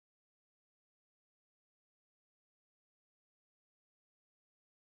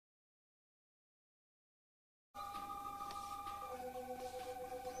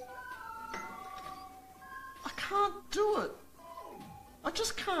can't do it. I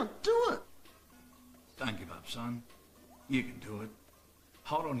just can't do it. Don't give up, son. You can do it.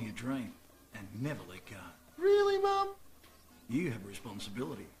 Hold on to your dream and never let go. Really, Mum? You have a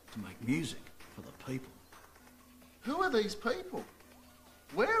responsibility to make music for the people. Who are these people?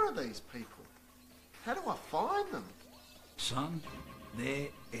 Where are these people? How do I find them? Son, they're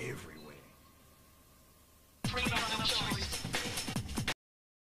everywhere.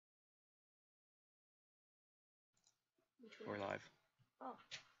 We're live. Oh.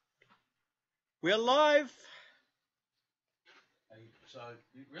 We're live! So,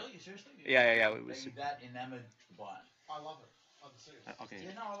 really? Seriously? Yeah. Are you that enamoured by it? I love it. I'm serious. Okay.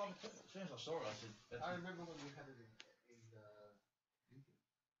 Yeah, no, I love it too. As soon as I saw it, I said... I remember when we had it in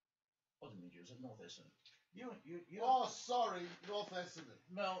wasn't Midge, it was at North Essendon. Oh, sorry, North Essendon.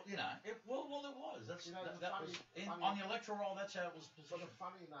 Well, you know, it was. That's, You know, that funny, was... on the electoral roll, that's how it was But positioned.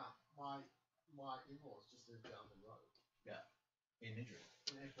 funny enough, my in-laws just lived down the road. Yeah. In Midge.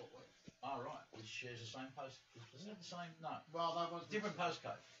 In Airport West. Oh, right. Which shares the same post... Isn't it the same? No. Well, that was... Different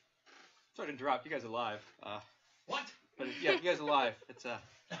postcode. Sorry to interrupt, you guys are live. What? But yeah, you guys are live. It's that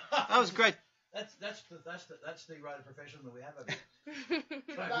was great. That's the rate of professional that we have over here.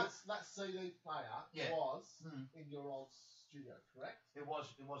 So that CD player was in your old studio, correct? It was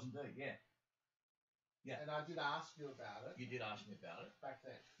indeed, yeah. Yeah. And I did ask you about it. You did ask me about it. Back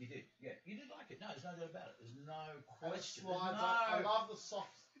then. You did, yeah. You did like it. No, there's no doubt about it. There's no question. Slides, I love the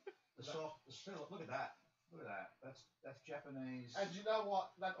soft. The look at that. Look at that. That's Japanese. And you know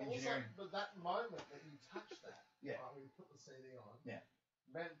what? That also, engineering. but that moment that you touched that, Yeah. right, when you put the CD on, Yeah.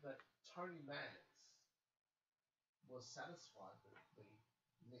 meant that Tony Mans was satisfied with the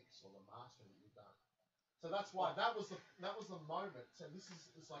mix or the master that you've done. So that's why that was the moment. So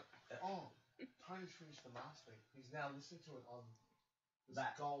it's like, oh, Tony's finished the mastering. He's now listening to it on this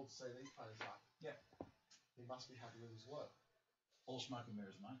gold CD player. He's like, yeah, he must be happy with his work. All smoke and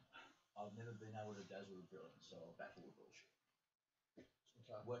mirrors, mate. I've never been able to dazzle with brilliance, so I'll battle with bullshit.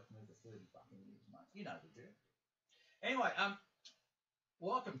 Okay. Worked for me for 30 fucking years, mate. You know the drill. Anyway,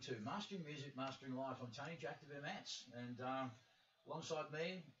 welcome to Mastering Music, Mastering Life. I'm Tony Jack de Vermats, and alongside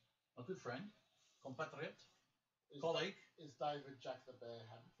me, a good friend, compatriot, colleague. Is David Jack the Bear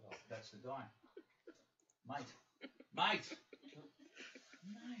Haberfeld? That's the guy. Mate. Mate.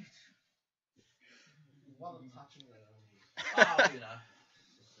 What a touching it. Oh, you know.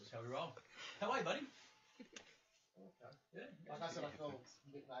 That's how we roll. How are you, buddy? Okay. Yeah. Like I said, I feel a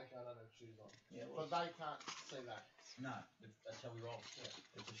bit naked. I don't have shoes on. Yeah, well, But they can't see that. no, that's how we roll. Yeah.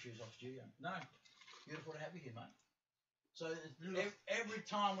 It's a shoes off studio. No. Beautiful to have you here, mate. So every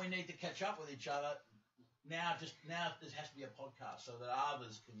time we need to catch up with each other, now there has to be a podcast so that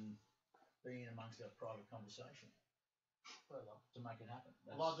others can be in amongst our private conversation to make it happen.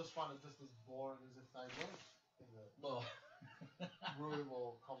 Well, I just find it just as boring as if they weren't in the room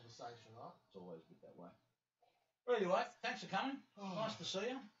or conversation, right? It's always been that way. Well, anyway, thanks for coming. Nice to see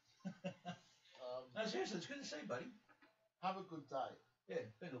you. No, seriously, it's good to see you, buddy. Have a good day. Yeah,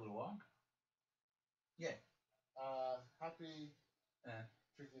 been a little while. Yeah. Happy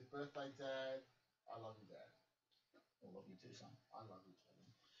 50th birthday, Dad. I love you, Dad. I love you too, son. I love you too.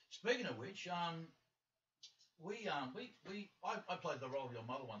 Speaking of which, I played the role of your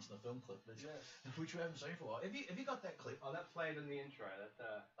mother once in the film clip, which we haven't seen for a while. Have you got that clip? Oh, that played in the intro.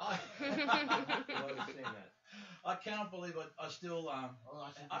 I I've seen that. I cannot believe it. I still I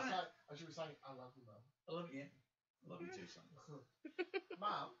should be saying, I love you, Mum. I love you. I love you too, son.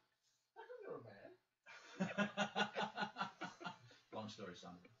 Mum, how come you're a man? Long story,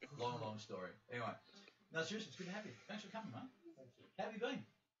 son. Long story. Anyway, no, seriously, it's good to have you. Thanks for coming, mate. Thank you. How have you been?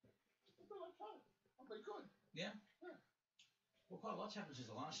 I've been okay. I've been good. Yeah? Well, quite a lot's happened since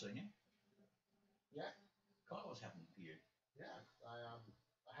the last seen you. Yeah. Quite a lot's happened for you. Yeah. I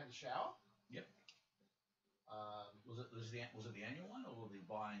had a shower. Yep. Was it the annual one or the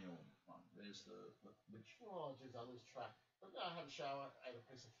biannual one? There's which? Oh, geez, I lose track. But yeah, I had a shower, ate a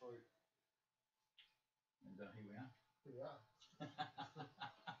piece of fruit. And here we are. Here we are.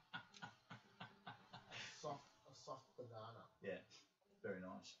 A soft banana. Yeah, very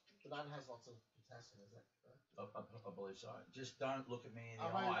nice. Banana has lots of potassium, is it? I believe so. Just don't look at me in the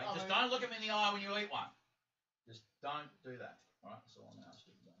I mean- eye. I Just mean- don't look at me in the eye when you eat one. Just don't do that. All right? That's all I'm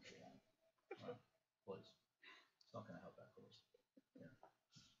asking. Don't do that. All right? Please. It's not going to help our cause. Yeah.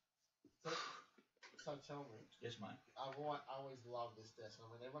 So tell me, Yes, mate. I always love this desk. I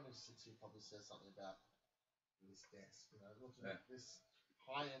mean, everyone who sits here probably says something about this desk. You know, looking at this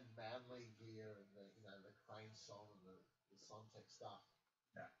high-end Manly gear and the Crane song and the Sontec stuff.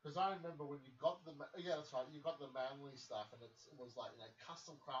 Yeah. Because I remember when you got that's right. You got the Manly stuff, and it was like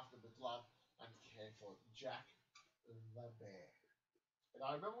custom crafted with love and care for Jack the Bear. And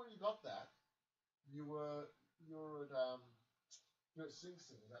I remember when you got that, you were at Sing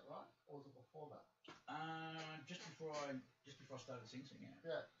Sing, is that right? Or was it before that? Just before I started Sing Sing, yeah.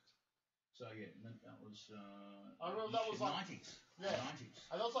 Yeah. So yeah, that was. I remember that was like 90s. Yeah.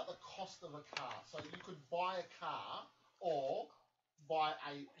 90s. And that was like the cost of a car. So you could buy a car or buy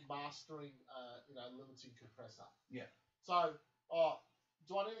a mastering, limiting compressor. Yeah. So,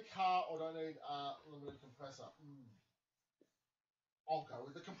 do I need a car or do I need a limited compressor? I'll go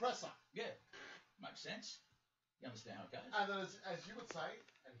with the compressor. Yeah. Makes sense. You understand how it goes. And then, as you would say,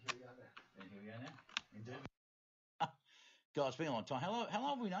 and here we are now. And here we are now. Indeed. God, it's been a long time. How long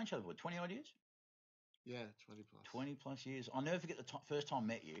have we known each other for? 20 odd years? Yeah, 20 plus. 20 plus years. I'll never forget the first time I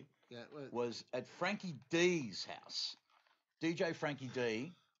met you. Yeah. Was at Frankie D's house. DJ Frankie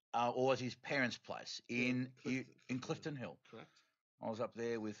D, or was his parents' place in Clifton Hill. Correct. I was up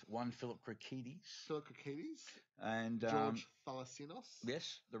there with one Philip Krikides. And George Thalasinos.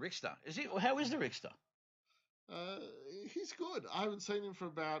 Yes, the Rickster. How is the Rickster? He's good. I haven't seen him for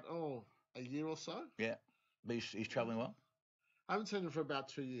about a year or so. Yeah, but he's travelling well. I haven't seen him for about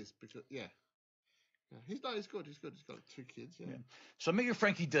 2 years because he's good. He's good. He's got 2 kids. Yeah. So I met you at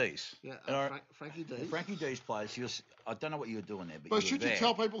Frankie D's. Yeah, Frankie D's. Frankie D's place. I don't know what you were doing there, but should you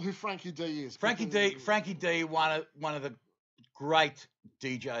tell people who Frankie D is? Frankie D, one of the great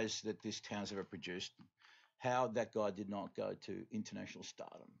DJs that this town's ever produced. How that guy did not go to international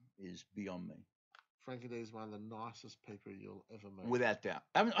stardom is beyond me. Frankie D is one of the nicest people you'll ever meet. Without doubt.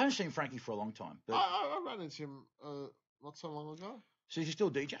 I haven't seen Frankie for a long time. But I ran into him not so long ago. So is he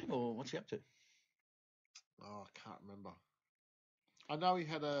still DJing or what's he up to? Oh, I can't remember. I know he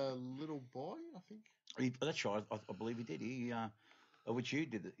had a little boy, I think. That's right. I believe he did. Which you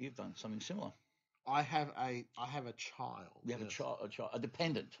did. You've done something similar. I have a child. You have a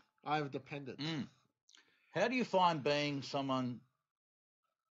dependent. I have a dependent. Mm. How do you find being someone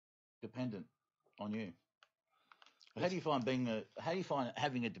dependent on you? How do you find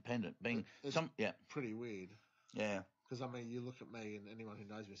having a dependent? It's pretty weird. Yeah. Because you look at me, and anyone who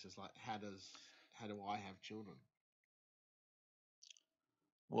knows me says like, how do I have children?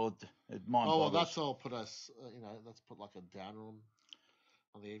 Well, it mind boggles. Well, that's all put us. That's put like a downer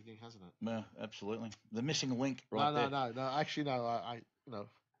on the evening, hasn't it? Yeah, absolutely. The missing link, right there. No. Actually, no. I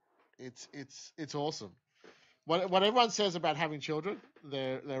it's awesome. What everyone says about having children,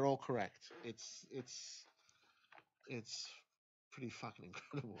 they're all correct. It's pretty fucking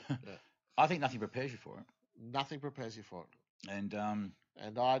incredible. Yeah. I think nothing prepares you for it. Nothing prepares you for it. And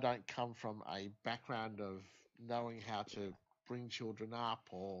I don't come from a background of knowing how to bring children up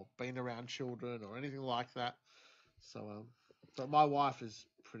or being around children or anything like that. So, but my wife is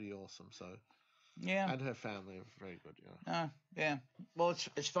pretty awesome. So, yeah, and her family are very good. Yeah. Well,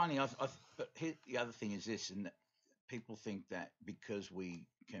 it's funny. But here, the other thing is this, and people think that because we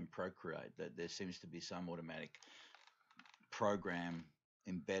can procreate, that there seems to be some automatic program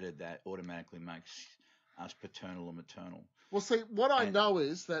embedded that automatically makes us paternal or maternal. Well, see, what I know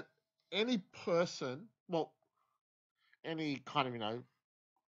is that any person, any kind of,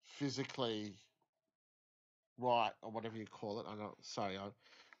 physically right or whatever you call it.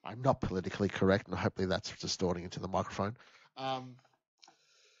 I'm not politically correct, and hopefully that's distorting into the microphone.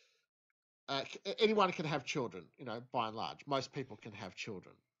 Anyone can have children, by and large. Most people can have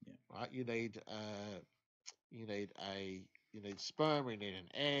children. Yeah. Right? You need sperm, you need an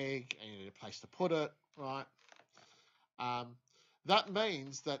egg, and you need a place to put it, right? That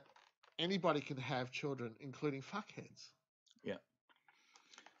means that anybody can have children, including fuckheads. Yeah.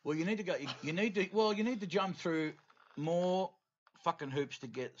 Well, you need to go. You need to jump through more fucking hoops to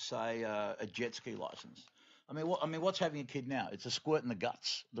get, say, a jet ski license. What's having a kid now? It's a squirt in the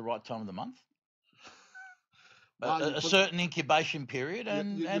guts at the right time of the month. A certain incubation period,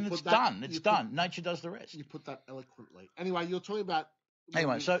 and it's done. It's done. Nature does the rest. You put that eloquently. Anyway, you're talking about.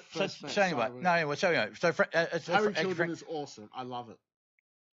 Anyway, so having children is awesome. I love it.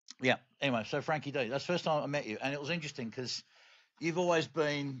 Yeah. Anyway, so Frankie D. That's the first time I met you, and it was interesting because you've always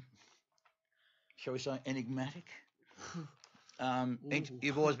been, shall we say, enigmatic.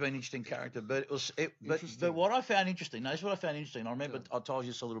 You've always been an interesting character, but but what I found interesting. Notice what I found interesting. I remember I told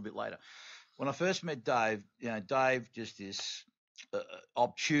you this a little bit later. When I first met Dave, Dave just this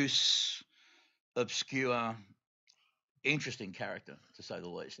obtuse, obscure, interesting character, to say the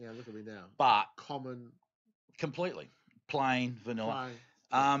least. Yeah, look at me now. But common, completely plain vanilla.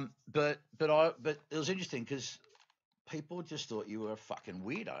 But it was interesting because people just thought you were a fucking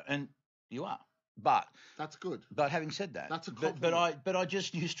weirdo, and you are. But that's good. But having said that, that's a compliment. But I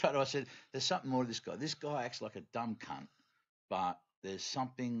just knew straight away. I said, "There's something more to this guy. This guy acts like a dumb cunt, but there's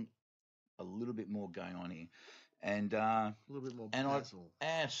something a little bit more going on here." and A little bit more basil.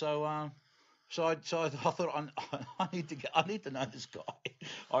 so I thought I need to know this guy.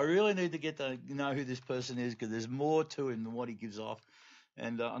 I really need to get to know who this person is because there's more to him than what he gives off.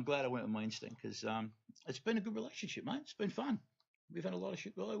 And I'm glad I went with my instinct because it's been a good relationship, mate. It's been fun. We've had a lot of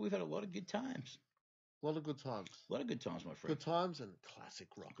shit. We've had a lot of good times. A lot of good times. A lot of good times, my friend. Good times and classic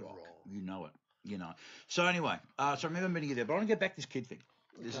rock and roll. You know it. You know. So anyway, so I remember meeting you there, but I want to get back to this kid thing.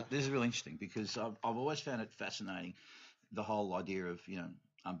 This is really interesting because I've always found it fascinating, the whole idea of, you know,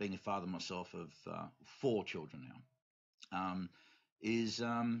 I'm being a father myself of 4 children now.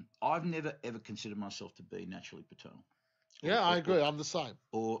 I've never ever considered myself to be naturally paternal. Yeah, I agree. I'm the same.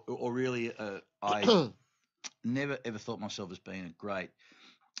 Or really, I never ever thought myself as being a great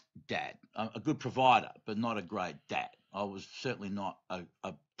dad, a good provider, but not a great dad. I was certainly not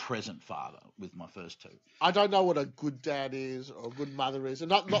a present father with my first 2. I don't know what a good dad is or a good mother is, and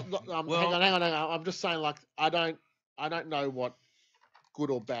not hang on. I'm just saying, like, I don't know what good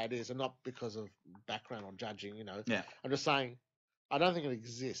or bad is, and not because of background or judging. You know, yeah. I'm just saying, I don't think it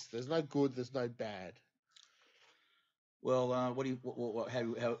exists. There's no good. There's no bad. Well, what do you?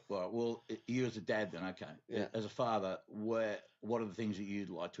 Well, you as a dad, then, okay. Yeah. As a father, what are the things that you'd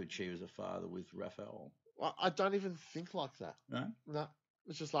like to achieve as a father with Raphael? Well, I don't even think like that. No.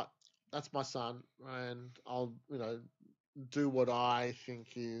 It's just like, that's my son, and I'll, you know, do what I think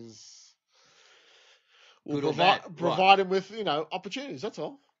is will provide him with, you know, opportunities. That's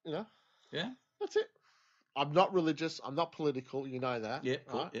all. You know. Yeah. That's it. I'm not religious. I'm not political. You know that. Yeah.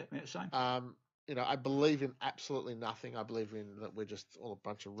 Cool. Right? Yeah. Same. You know, I believe in absolutely nothing. I believe in that we're just all a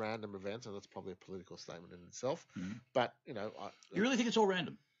bunch of random events, and that's probably a political statement in itself. Mm-hmm. But, you know, you really think it's all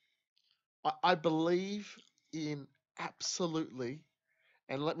random? I believe in absolutely,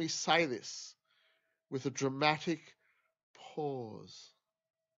 and let me say this with a dramatic pause.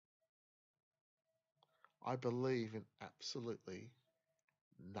 I believe in absolutely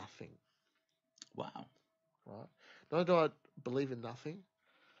nothing. Wow. Right? Not do I believe in nothing.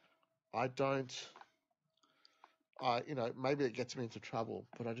 I don't. You know, maybe it gets me into trouble,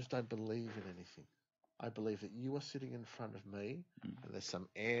 but I just don't believe in anything. I believe that you are sitting in front of me, and there's some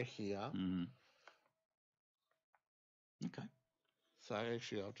air here. Mm-hmm. Okay. So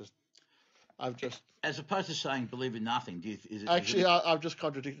actually, I've just. As opposed to saying believe in nothing, I've just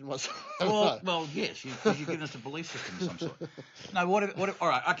contradicted myself. Well, yes, because you've given us a belief system of some sort. No, all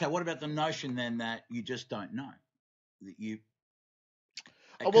right, okay. What about the notion then that you just don't know, that you?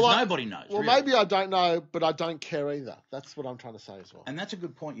 Because nobody knows. Well, really. Maybe I don't know, but I don't care either. That's what I'm trying to say as well. And that's a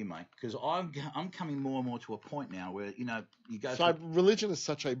good point you make, because I'm coming more and more to a point now where, you know, you go. So religion is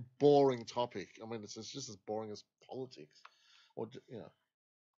such a boring topic. I mean, it's just as boring as politics, or, you know.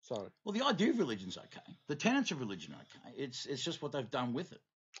 Sorry. Well, the idea of religion's okay. The tenets of religion are okay. It's just what they've done with it.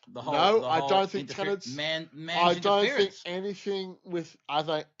 I don't think tenets. Man's I don't think interference. anything with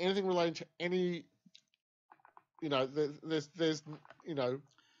anything relating to any. You know, there's you know.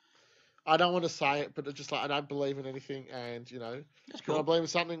 I don't want to say it, but it's just like I don't believe in anything, and you know, that's cool. When I believe in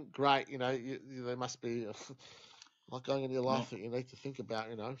something, great. You know, there must be a lot going in your life that you need to think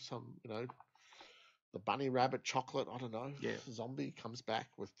about. You know, the bunny rabbit chocolate. I don't know. Yeah. Zombie comes back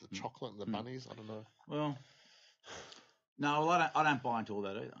with the chocolate and the bunnies. I don't know. Well, no, I don't buy into all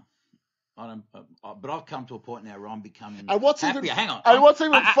that either. I don't. But I've come to a point now where I'm becoming happier. Hang on. And what's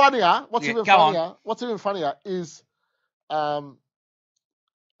even funnier? What's even funnier is,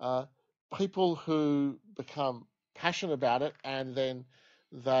 people who become passionate about it, and then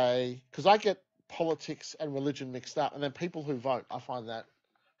because I get politics and religion mixed up, and then people who vote, I find that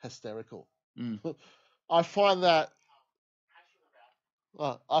hysterical. I find that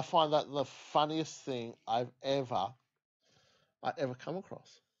the funniest thing I ever come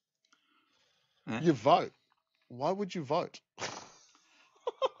across. Yeah. You vote. Why would you vote?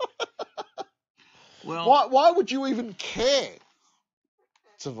 Well, why would you even care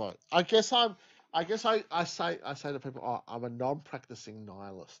to vote? I say to people, I'm a non-practicing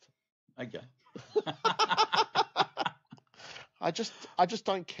nihilist. Okay. I just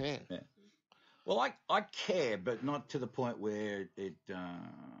don't care. Yeah. Well, I care, but not to the point where it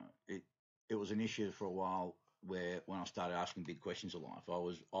was an issue for a while. Where when I started asking big questions of life, I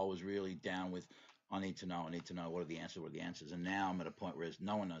was really down with I need to know what are the answers, and now I'm at a point where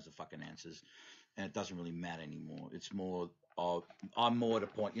no one knows the fucking answers, and it doesn't really matter anymore. It's more I'm more at a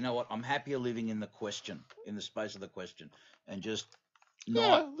point. You know what? I'm happier living in the question, in the space of the question, and just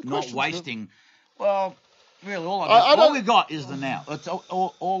not wasting. Well, really, all we got is the now. It's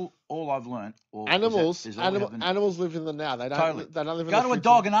all I've learned. Animals live in the now. They don't. Totally. They don't live in Go the to a future.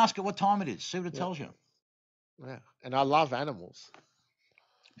 dog and ask it what time it is. See what it tells you. Yeah, and I love animals.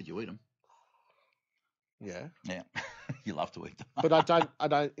 But you eat them. Yeah. Yeah, you love to eat them. But I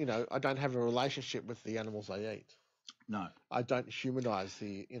don't have a relationship with the animals I eat. No. I don't humanize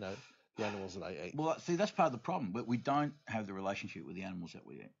the animals that I eat. Well, see, that's part of the problem. But we don't have the relationship with the animals that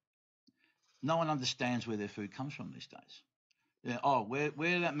we eat. No one understands where their food comes from these days. Yeah. Oh, where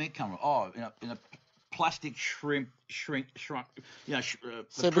did that meat come from? Oh, in a plastic shrunk, So,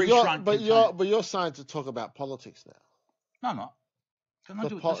 pre-shrunk container. but you're starting to talk about politics now. No, I'm not. Can I The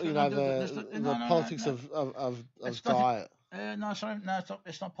do it? po- Let's you not know do it. Let's the do- the no, no, politics no, of It's nothing- diet. no, sorry, no,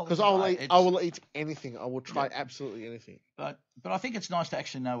 it's not politics. Because I will eat anything. I will try absolutely anything. But I think it's nice to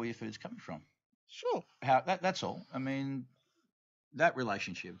actually know where your food's coming from. Sure. That's all. I mean, that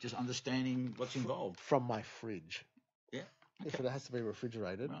relationship, just understanding what's involved. From my fridge. Yeah. If Okay. it has to be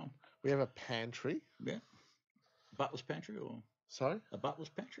refrigerated. Well, We have a pantry. yeah. Butler's pantry or Sorry? a butler's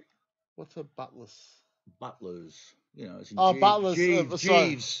pantry? What's a butler's? Butlers, as in Butler's. Sorry.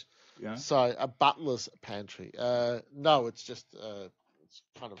 Jeeves. Yeah. Sorry, a butler's pantry. No, it's just it's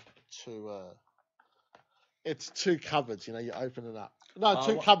kind of it's two cupboards. You open it up. No,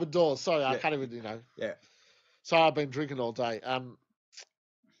 two cupboard doors. Sorry, I can't even. Yeah. Sorry, I've been drinking all day.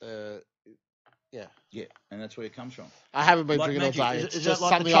 Yeah. Yeah, and that's where it comes from. I haven't been Like drinking magic. all day. Is It's it just like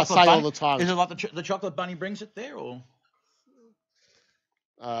the something I chocolate say all bunny? the time. Is it like the chocolate bunny brings it there, or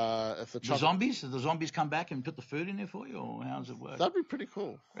If the zombies? Do the zombies come back and put the food in there for you, or how does it work? That'd be pretty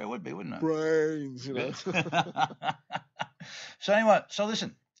cool. It would be, wouldn't it? Brains, So anyway,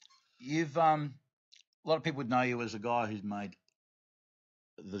 listen, you've a lot of people would know you as a guy who's made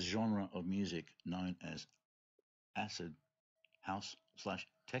the genre of music known as acid house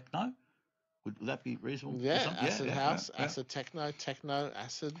 / techno. Would that be reasonable? Yeah, acid house, acid techno,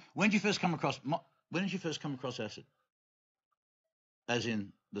 acid. When did you first come across? When did you first come across acid? As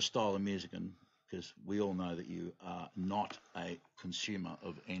in the style of music, and because we all know that you are not a consumer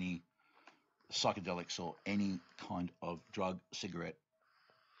of any psychedelics or any kind of drug, cigarette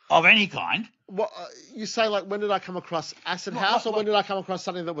of any kind. What you say? Like, when did I come across acid house, or when did I come across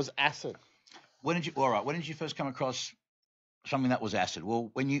something that was acid? When did you first come across something that was acid? Well,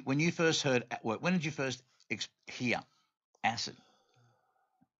 when you first heard, when did you first hear acid?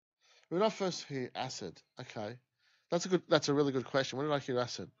 When I first hear acid, okay, that's a really good question. When did I hear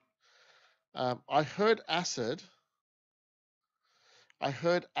acid? I heard acid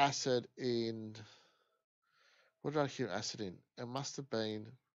in. What did I hear acid in? It must have been.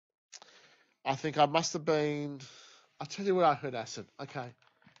 I think I must have been. I'll tell you where I heard acid. Okay.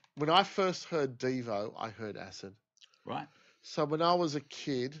 When I first heard Devo, I heard acid. Right. So when I was a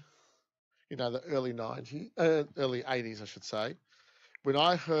kid, the early 80s, I should say, when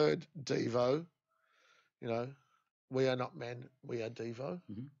I heard Devo, we are not men, we are Devo,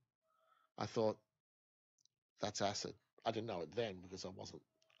 mm-hmm. I thought, that's acid. I didn't know it then because I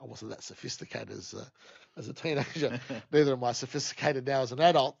wasn't that sophisticated as a teenager. Neither am I sophisticated now as an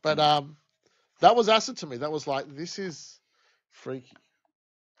adult. But that was acid to me. That was like, this is freaky.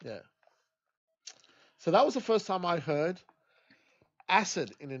 Yeah. So that was the first time I heard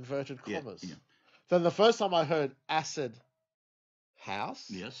acid in inverted commas. Yeah. Then the first time I heard acid house,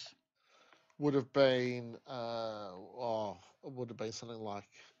 yes, would have been something like,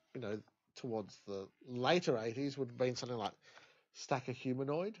 towards the later 80s, would have been something like Stacker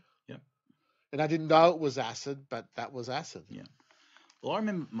Humanoid. Yeah. And I didn't know it was acid, but that was acid. Yeah. Well, I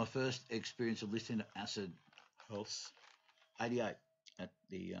remember my first experience of listening to acid house, 88 at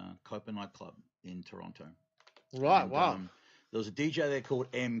the Copa nightclub in Toronto. Right. And, wow. There was a DJ there called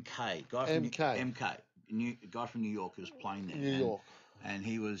MK. Guy from New York who was playing there. New York. And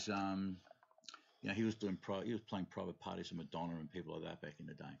he was, he was playing private parties for Madonna and people like that back in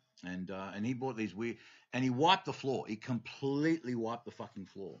the day. And he bought these weird, and he wiped the floor. He completely wiped the fucking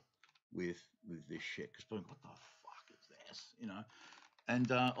floor with this shit. Because what the fuck is this? And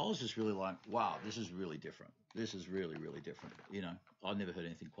I was just really like, wow, this is really different. This is really, really different. I've never heard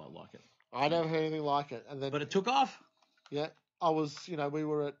anything quite like it. I never heard anything like it. And then, but it took off. Yeah, I was. We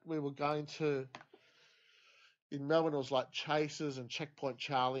were going to. In Melbourne, it was like Chasers and Checkpoint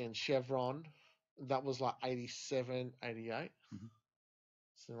Charlie and Chevron. That was like 87, 88, mm-hmm.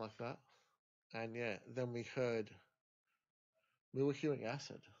 something like that. And yeah, then we were hearing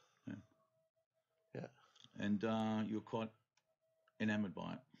acid. Yeah. Yeah. And you were quite enamored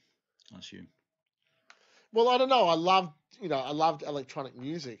by it, I assume. Well, I don't know. I loved electronic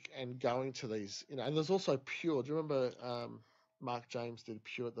music and going to these, and there's also Pure. Do you remember Mark James did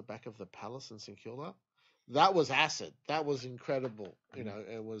Pure at the back of the Palace in St Kilda? That was acid. That was incredible.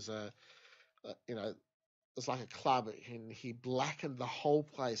 Mm-hmm. It was it's like a club, and he blackened the whole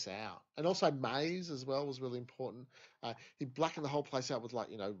place out. And also Maze as well was really important. He blackened the whole place out with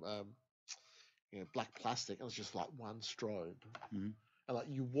black plastic, and it was just like one strobe. Mhm. And like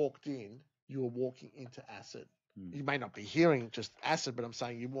you walked in, you were walking into acid. Mm. You may not be hearing just acid, but I'm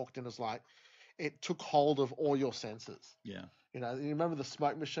saying you walked in as like it took hold of all your senses. Yeah. You remember the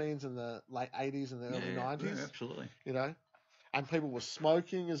smoke machines in the late 80s and the early 90s? Yeah, absolutely. And people were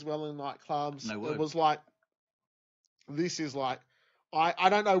smoking as well in nightclubs. They were. It was like, this is like, I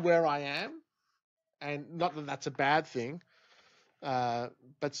don't know where I am, and not that that's a bad thing,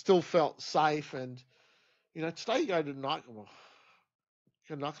 but still felt safe. And, today you go to nightclubs,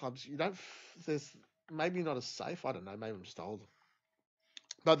 there's maybe not as safe. I don't know, maybe I'm just old.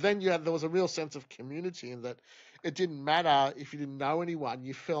 But then there was a real sense of community in that it didn't matter if you didn't know anyone,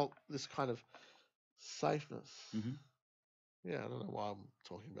 you felt this kind of safeness. Mhm. Yeah, I don't know why I'm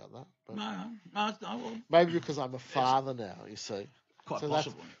talking about that. But No, well, maybe because I'm a father now, you see. quite So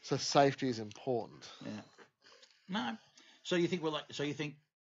possibly. So safety is important. Yeah. No. So you think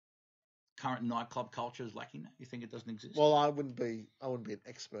current nightclub culture is lacking? You think it doesn't exist? Well, I wouldn't be an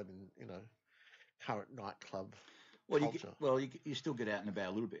expert in current nightclub culture. You still get out and about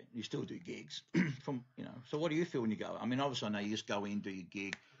a little bit. You still do gigs So what do you feel when you go? I mean, obviously, I know you just go in, do your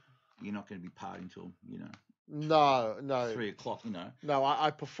gig. You're not going to be partying till No. 3:00. No,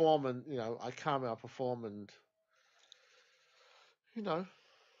 I perform and I come and I perform and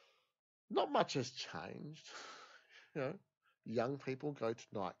not much has changed. Young people go to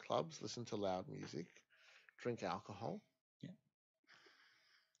nightclubs, listen to loud music, drink alcohol. Yeah.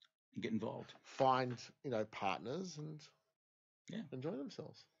 And get involved. Find partners and enjoy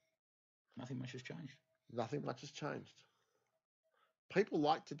themselves. Nothing much has changed. Nothing much has changed. People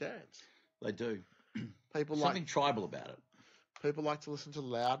like to dance. They do. People something tribal about it. People like to listen to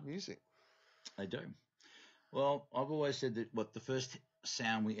loud music. They do. Well, I've always said that the first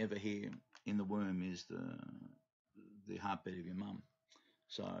sound we ever hear in the womb is the heartbeat of your mum.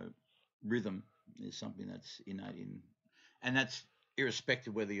 So rhythm is something that's innate in, and that's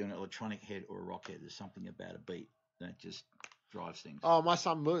irrespective whether you're an electronic head or a rock head. There's something about a beat that just drives things. Oh, my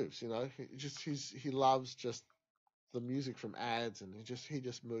son moves. He loves just the music from ads, and he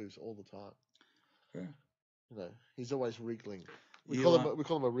just moves all the time. Yeah. He's always wriggling. We call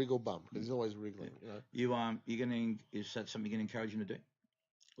him a wriggle bum because he's always wriggling. Is that something you're gonna encourage him to do?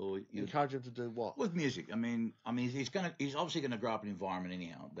 Or you encourage him to do what? With music. I mean, he's obviously gonna grow up in an environment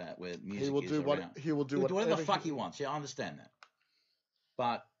anyhow where music he will do whatever the fuck he wants. Yeah, I understand that.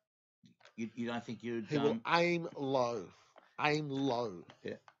 But you don't think you'd he will aim low.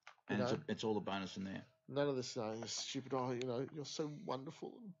 Yeah. And it's all a bonus in there. None of this saying stupid. Oh, you're so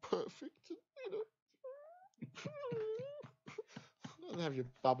wonderful and perfect. And have your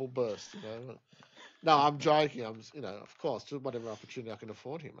bubble burst. No, I'm joking. I'm, of course, to whatever opportunity I can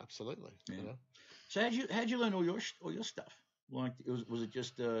afford him. Absolutely. Yeah. So how'd you learn all your stuff? Like, was it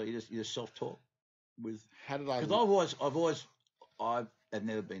just you just self-taught with? How did I? Because I've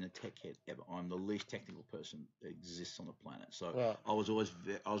never been a tech head ever. I'm the least technical person that exists on the planet. So I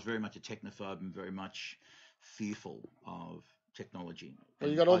was very much a technophobe and very much fearful of technology. Well,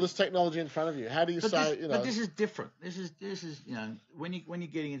 you got all this technology in front of you. How do you say? But this is different. This is when you're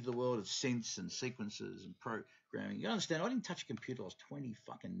getting into the world of synths and sequences and programming. You understand? I didn't touch a computer. I was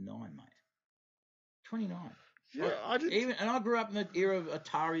 29, mate. 29. Yeah, I did. And I grew up in the era of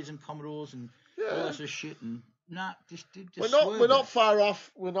Ataris and Commodores and all that sort of shit. And just we're not far off.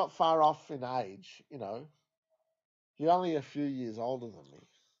 We're not far off in age. You're only a few years older than me.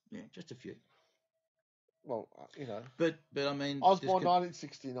 Yeah, just a few. Well, But I mean, I was born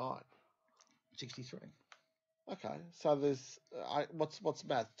 1969. 63. Okay, so there's what's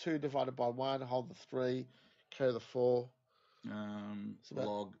math? 2 divided by 1, hold the 3, carry the 4.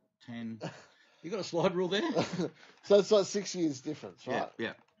 Log 10. You got a slide rule there? So it's like 6 years difference, right?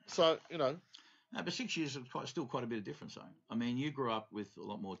 Yeah. So No, but 6 years is still quite a bit of difference, though. I mean, you grew up with a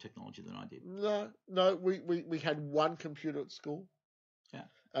lot more technology than I did. No, we had one computer at school. Yeah.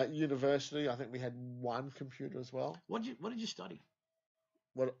 At university, I think we had one computer as well. What did you study?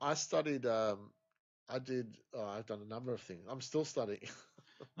 Well, I studied. I've done a number of things. I'm still studying.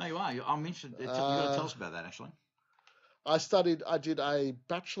 No, you are. I'm interested. You got to tell us about that, actually. I did a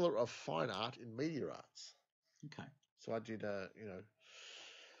Bachelor of Fine Art in Media Arts. Okay. So I did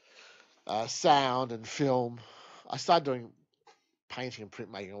sound and film. I started doing painting and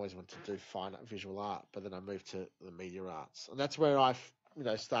printmaking. I always wanted to do fine art, visual art, but then I moved to the media arts, and that's where I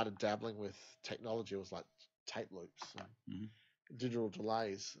started dabbling with technology. It was like tape loops and digital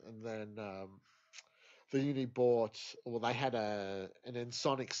delays, and then the uni they had an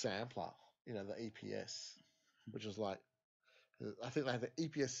Ensoniq sampler, the EPS, which was like, I think they had the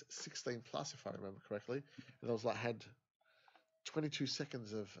EPS 16 plus, if I remember correctly, and it was like had 22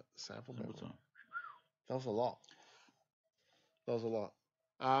 seconds of sample memory. That was a lot. That was a lot.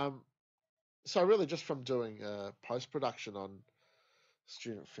 So really, just from doing post production on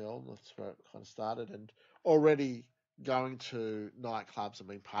student film, that's where it kind of started, and already going to nightclubs and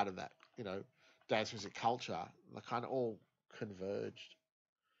being part of that, dance music culture, they kind of all converged.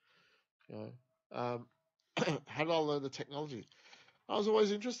 You know, how did I learn the technology? I was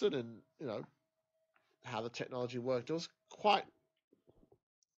always interested in, how the technology worked. It was quite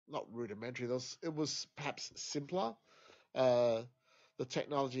not rudimentary. It was perhaps simpler. The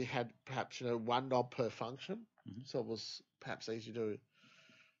technology had perhaps one knob per function, so it was perhaps easy to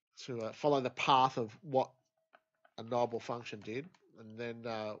follow the path of what a knob or function did. And then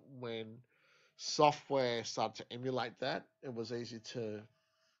when software started to emulate that, it was easy to,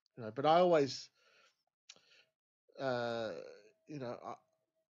 But I always, I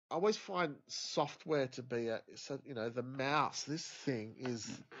always find software to be the mouse. This thing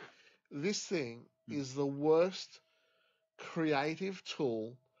is the worst creative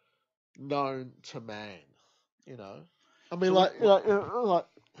tool known to man. I mean, so like,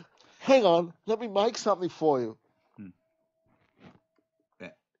 hang on, let me make something for you.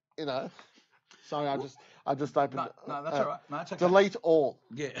 Yeah. Sorry, I just opened. No, that's all right. No, that's okay. Delete all.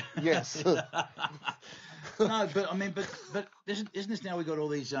 Yeah. Yes. No, but I mean, but isn't this now we got all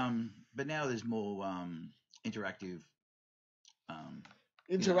these but now there's more interactive.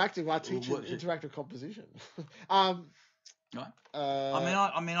 Interactive. I teach interactive composition. Right. I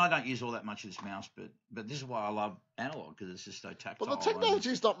mean, I don't use all that much of this mouse, but this is why I love analog, because it's just so tactile. But the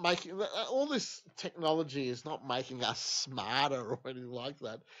technology is not making all this technology is not making us smarter or anything like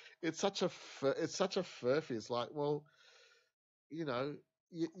that. It's such a furphy. It's like, well,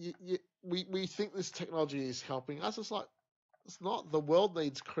 we think this technology is helping us. It's like it's not. The world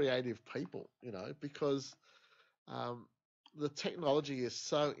needs creative people, because the technology is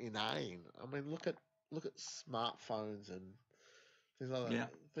so inane. I mean, look at smartphones and things like that. Yeah.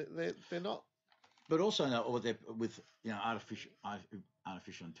 They're not. But also now with artificial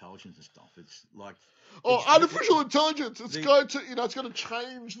intelligence and stuff. It's like artificial intelligence. It's going to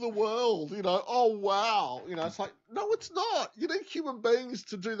change the world. Oh wow. It's like no, it's not. You need human beings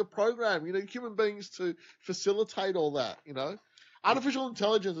to do the program. You need human beings to facilitate all that. Artificial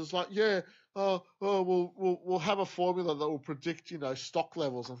intelligence is like we'll have a formula that will predict stock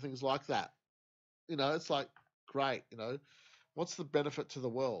levels and things like that. It's like, great, what's the benefit to the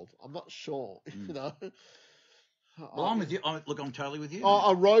world? I'm not sure, Well, I'm with you. I'm totally with you.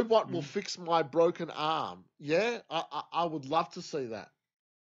 A robot will fix my broken arm. Yeah, I would love to see that.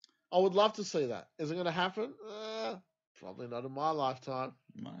 I would love to see that. Is it going to happen? Probably not in my lifetime.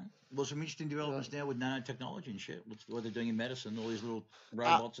 No. Well, some interesting developments now with nanotechnology and shit. What they're doing in medicine, all these little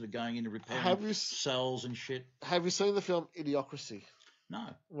robots that are going in to repair cells and shit. Have you seen the film Idiocracy?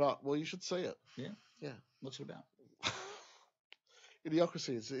 No. Right. Well, you should see it. Yeah. Yeah. What's it about?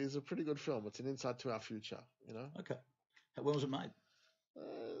 Idiocracy is a pretty good film. It's an insight to our future. Okay. When was it made?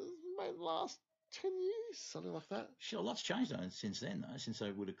 Made last 10 years, something like that. Sure, a lot's changed since then, though. Since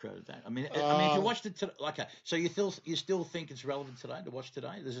they would have created that. I mean, if you watched it today, so you still think it's relevant today to watch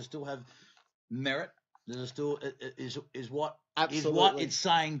today? Does it still have merit? Does it still is what it's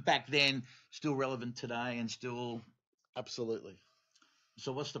saying back then still relevant today and still? Absolutely.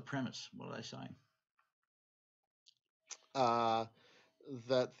 So what's the premise? What are they saying?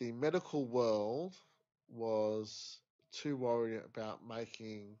 That the medical world was too worried about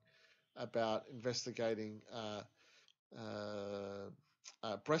investigating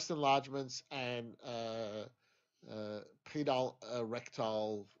breast enlargements and pedal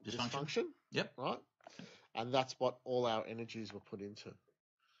erectile dysfunction. Yep. Right? And that's what all our energies were put into.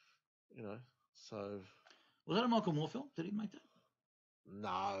 So. Was that a Michael Moore film? Did he make that?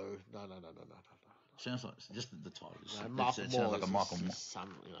 No. Sounds like just the title. No, Michael Moore sounds like a Michael Moore.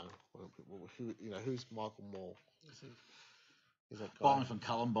 Son, who's Michael Moore? Is that guy? Bond from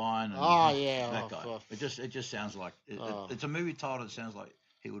Columbine. And that guy. It just sounds like it's a movie title. It sounds like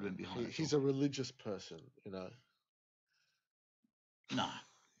he would have been behind it. He's a religious person, No.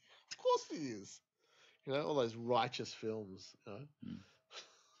 Of course he is. All those righteous films.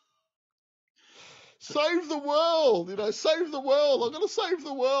 Save the world, save the world. I'm going to save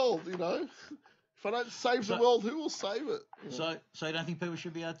the world, If I don't save the world, who will save it? So you don't think people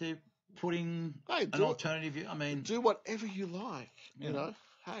should be out there putting an alternative view? I mean, do whatever you like.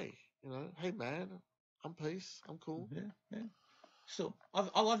 Hey, hey man, I'm peace. I'm cool. Yeah. Still,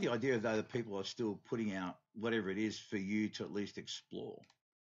 I love the idea though that people are still putting out whatever it is for you to at least explore.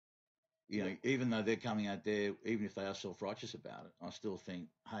 Even though they're coming out there, even if they are self-righteous about it, I still think,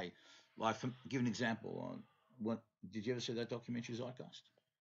 hey, like give an example on did you ever see that documentary Zeitgeist?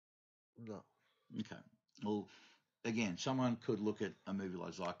 No. Okay. Well, again, someone could look at a movie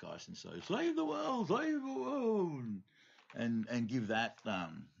like Zeitgeist and say, "Save the world, save the world," and give that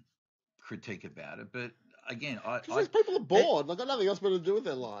critique about it. But again, Because people are bored. They've got nothing else better to do with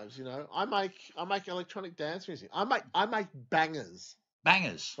their lives. I make electronic dance music. I make bangers.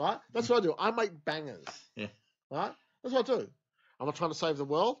 bangers. Right? That's what I do. I make bangers. Yeah. Right? That's what I do. I'm not trying to save the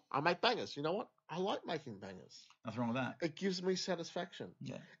world. I make bangers. You know what? I like making bangers. Nothing wrong with that. It gives me satisfaction.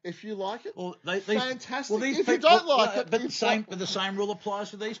 Yeah. If you like it, Well, fantastic. Well, these if people, you don't like it, but the same rule applies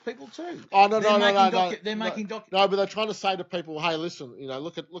to these people too. Oh no, They're no, making no, no, docu- They're no, making doc. no, but they're trying to say to people, hey, listen,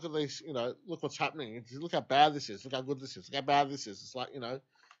 look at these, look what's happening. Look how bad this is. Look how good this is. Look how bad this is. It's like,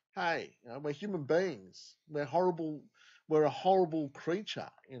 hey, we're human beings. We're horrible. We're a horrible creature.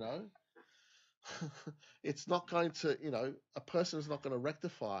 It's not going to, a person is not going to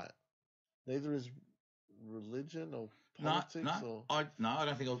rectify it. Neither is religion or politics. I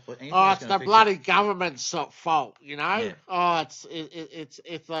don't think. Oh, it's the bloody government's fault, Yeah. Oh, it's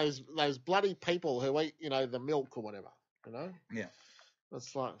those bloody people who eat, the milk or whatever, Yeah.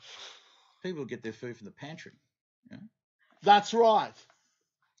 It's like People get their food from the pantry. that's right.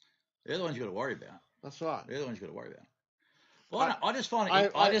 They're the ones you got to worry about. That's right. They're the ones you got to worry about. Well, I just find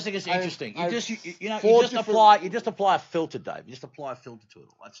it. I just think it's interesting. I- You just apply a filter, Dave. You just apply a filter to it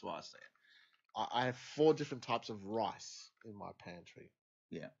all. That's why I say it. I have 4 different types of rice in my pantry.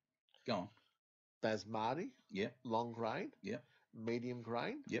 Yeah. Go on. Basmati, Yep. long grain, Yep. medium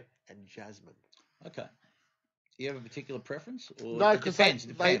grain, Yep. and jasmine. Okay. Do you have a particular preference? Or No, it because depends.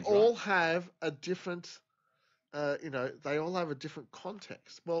 they It depends, all right? have a different, they all have a different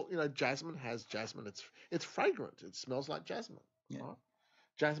context. Well, jasmine has jasmine. It's fragrant. It smells like jasmine. Yeah. Right?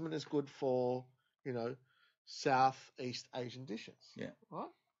 Jasmine is good for, Southeast Asian dishes. Yeah. Right?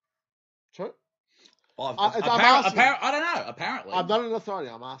 True. I'm asking. I don't know. Apparently. I'm not an authority.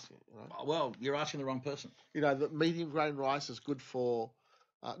 I'm asking. Well, you're asking the wrong person. The medium grain rice is good for.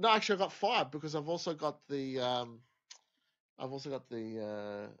 No, actually, I got 5 because I've also got the. Rice?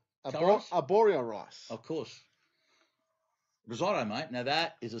 arborio rice. Of course. Risotto, mate. Now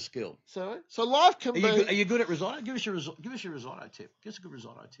that is a skill. So life can be. Are you good at risotto? Give us your risotto tip. Give us a good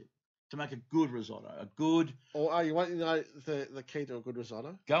risotto tip to make a good risotto. A good. Or you want the key to a good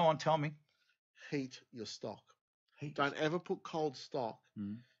risotto? Go on, tell me. Heat your stock. Heat. Don't ever put cold stock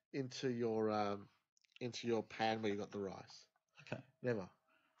Mm. into your pan where you got the rice. Okay. Never.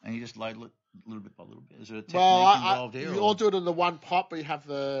 And you just ladle it little bit by little bit. Is there a technique Well, involved here? you all do it in the one pot, but you have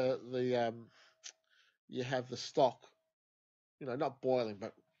the stock. Not boiling,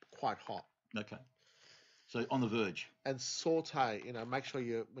 but quite hot. Okay. So on the verge. And saute. Make sure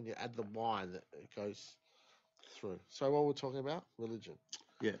when you add the wine that it goes through. So what we're talking about? Religion.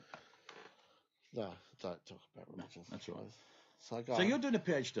 Yeah. No, don't talk about religion. That's right. So you're doing a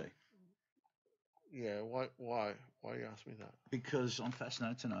PhD? Yeah. Why you ask me that? Because I'm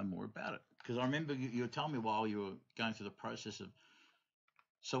fascinated to know more about it. Because I remember you were telling me while you were going through the process of.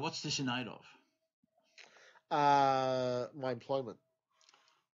 So what's this in aid of? My employment.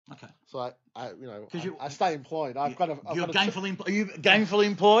 Okay. So I I stay employed. Are you gainfully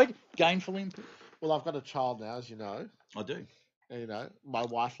employed? Gainfully employed? Well, I've got a child now, as you know. I do. And, my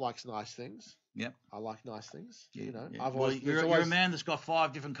wife likes nice things. Yep. I like nice things. Yeah, yeah. I've Well, always, you're a man that's got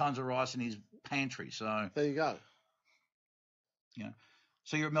 5 different kinds of rice in his pantry. So there you go. Yeah.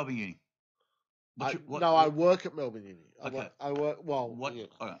 So you're at Melbourne Uni. I work at Melbourne Uni. Okay. I work. Well, What? yeah.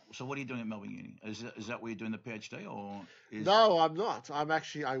 Okay. So what are you doing at Melbourne Uni? Is that where you're doing the PhD or? No, I'm not.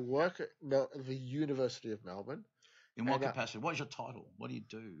 I work at the University of Melbourne. In what capacity? What is your title? What do you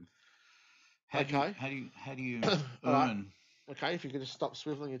do? How do you earn? Right. Okay, if you could just stop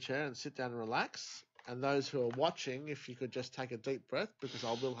swiveling your chair and sit down and relax. And those who are watching, if you could just take a deep breath, because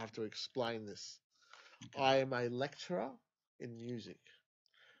I will have to explain this. Okay. I am a lecturer in music.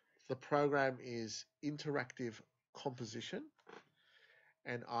 The program is interactive composition,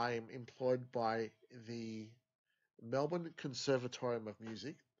 and I am employed by the Melbourne Conservatorium of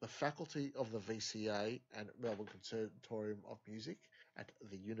Music, the faculty of the VCA and Melbourne Conservatorium of Music at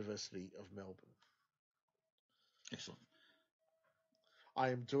the University of Melbourne. Excellent. I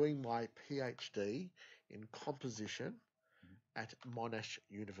am doing my PhD in composition at Monash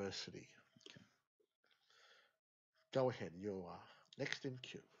University. Okay. Go ahead, you are next in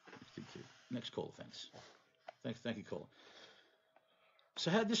queue. Next call, thanks. Thank you, caller.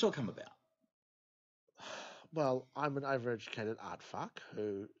 So how did this all come about? Well, I'm an overeducated art fuck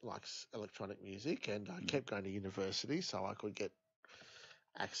who likes electronic music, and I kept going to university so I could get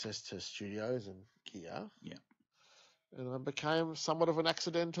access to studios and gear. Yeah. and I became somewhat of an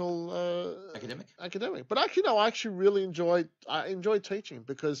accidental Academic. But actually, no, I actually really enjoy teaching,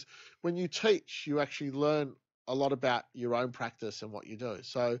 because when you teach, you actually learn a lot about your own practice and what you do.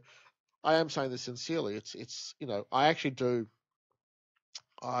 So I am saying this sincerely. It's I actually do.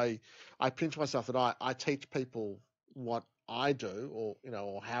 I pinch myself that I teach people what I do, or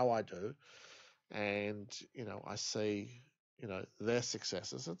how I do, and I see their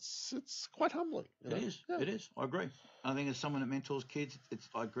successes. It's quite humbling. It is. Yeah. It is. I agree. I think as someone that mentors kids,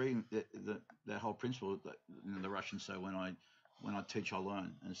 I agree that whole principle that the Russians say, when I teach, I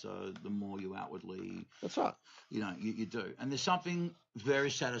learn, and so the more you outwardly, That's right. You do, and there's something very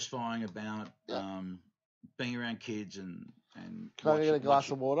satisfying about being around kids and. Can I get a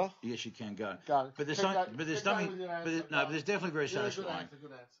glass of water? Yes, you can go. Go. But there's definitely very satisfying.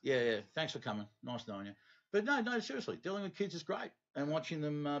 Good answer. Yeah. Thanks for coming. Nice knowing you. But no, seriously, dealing with kids is great, and watching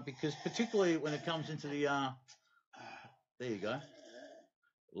them because particularly when it comes into the there you go,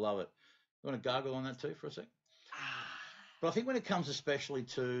 love it. You want to gargle on that too for a sec? But I think when it comes especially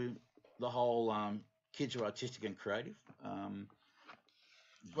to the whole kids who are artistic and creative,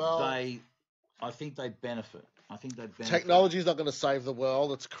 I think they benefit. Technology is not going to save the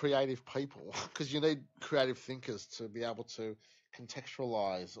world. It's creative people, because you need creative thinkers to be able to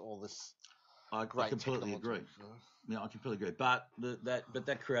contextualize all this. I completely agree. Yeah, I completely agree. But that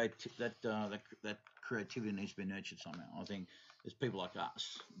creativity needs to be nurtured somehow. I think there's people like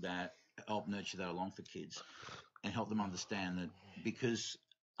us that help nurture that along for kids and help them understand that, because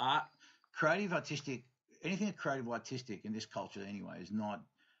art, creative, artistic, anything creative or artistic in this culture anyway is not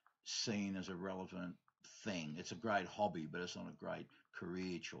seen as a relevant thing. It's a great hobby, but it's not a great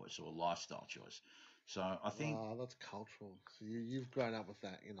career choice or a lifestyle choice. So I think that's cultural. So you've grown up with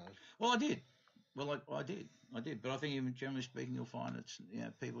that, Well, I did. I did. But I think even generally speaking, you'll find it's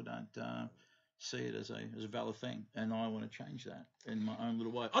people don't see it as a valid thing, and I want to change that in my own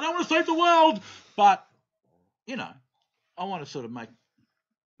little way. I don't want to save the world, but I want to sort of make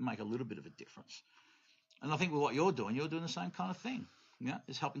a little bit of a difference. And I think with what you're doing the same kind of thing.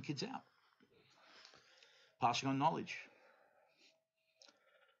 It's helping kids out, passing on knowledge,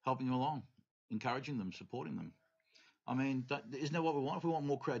 helping them along, encouraging them, supporting them. I mean, isn't that what we want? If we want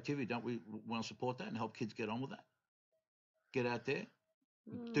more creativity, don't we want to support that and help kids get on with that? Get out there,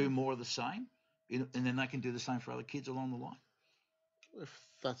 do more of the same, and then they can do the same for other kids along the line. If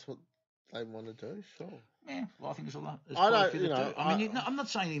that's what they want to do, sure. Yeah, well, I think there's a lot. I don't, I mean, I'm not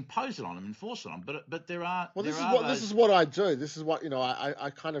saying impose it on them, enforce it on them, but there are. Well, this is what I do. This is what I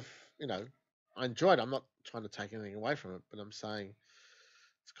kind of I enjoy it. I'm not trying to take anything away from it, but I'm saying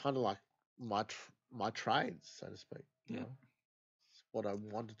it's kind of like my trade, so to speak. Yeah. It's what I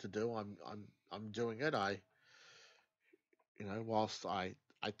wanted to do. I'm doing it. Whilst I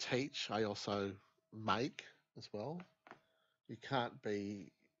teach, I also make as well. You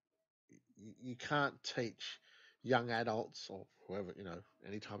can't teach young adults or whoever,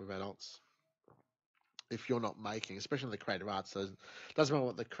 any type of adults, if you're not making, especially in the creative arts. So it doesn't matter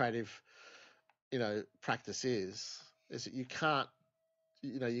what the creative, practice is that you can't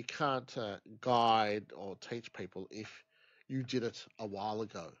guide or teach people if you did it a while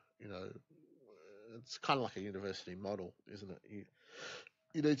ago. It's kind of like a university model, isn't it?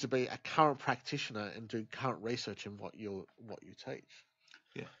 You need to be a current practitioner and do current research in what you teach.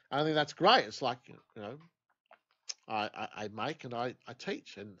 Yeah, I think that's great. It's like I make and I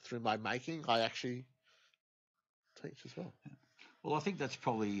teach, and through my making, I actually teach as well. Yeah. Well, I think that's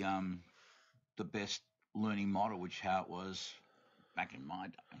probably the best learning model, how it was back in my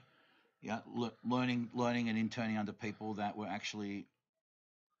day. Yeah, learning and interning under people that were actually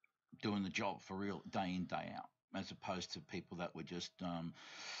doing the job for real, day in, day out, as opposed to people that were just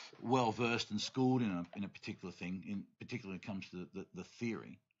well versed and schooled in a particular thing. In particular, when it comes to the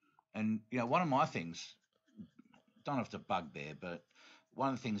theory. And one of my things, don't have to bugbear, but one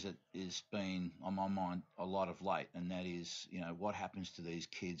of the things that has been on my mind a lot of late, and that is, what happens to these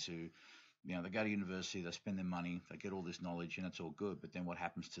kids who, they go to university, they spend their money, they get all this knowledge, and it's all good. But then what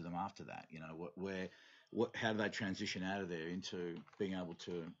happens to them after that? How do they transition out of there into being able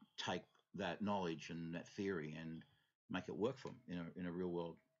to take that knowledge and that theory and make it work for them in a real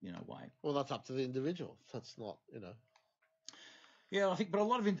world, way? Well, that's up to the individual. That's not, Yeah, I think, but a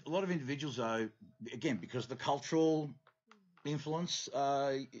lot of individuals, though, again, because the cultural influence,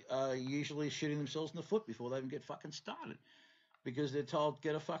 are usually shooting themselves in the foot before they even get fucking started, because they're told,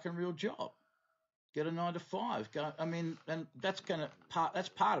 get a fucking real job, get a 9 to 5. And that's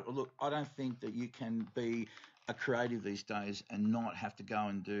part of it. Look, I don't think that you can be a creative these days and not have to go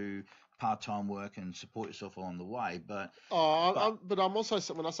and do part-time work and support yourself along the way. But I'm also,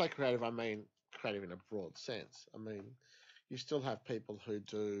 when I say creative, I mean creative in a broad sense. I mean, you still have people who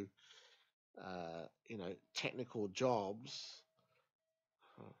do, technical jobs.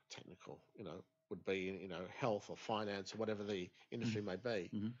 Technical, would be health or finance or whatever the industry may be.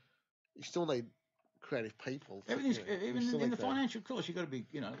 Mhm. You still need creative people. Everything's You even still in need the that. financial course. You've got to be,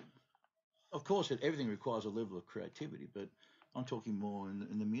 of course, everything requires a level of creativity, but I'm talking more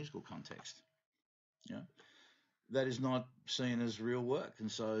in the musical context. That is not seen as real work,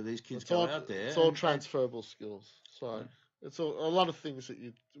 and so these kids go out there. It's all transferable skills. So it's a lot of things that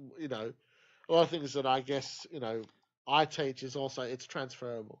a lot of things that I guess I teach is also it's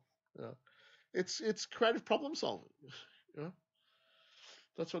transferable. It's creative problem solving.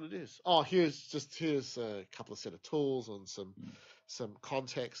 That's what it is. Oh, here's a couple of set of tools and some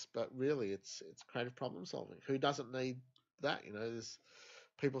context, but really it's creative problem solving. Who doesn't need that? There's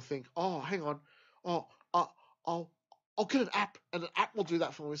people think, oh, hang on, I'll get an app and an app will do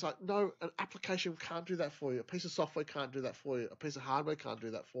that for me. It's like, no, an application can't do that for you. A piece of software can't do that for you. A piece of hardware can't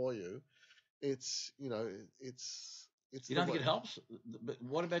do that for you. It's You don't think it helps? But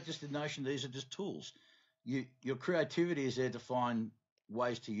what about just the notion these are just tools? Your creativity is there to find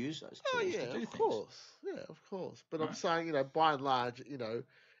ways to use those tools to do things. Yeah, of course. But I'm saying, by and large,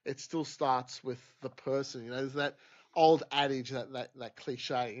 it still starts with the person. There's that old adage, that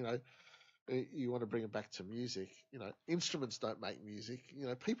cliche, you want to bring it back to music. Instruments don't make music.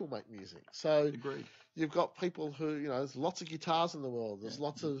 People make music. So Agreed. You've got people who, there's lots of guitars in the world. There's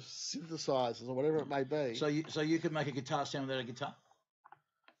lots of synthesizers or whatever it may be. So you could make a guitar sound without a guitar?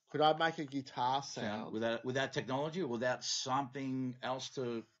 Could I make a guitar sound without technology or without something else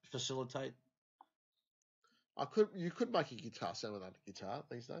to facilitate? You could make a guitar sound without a guitar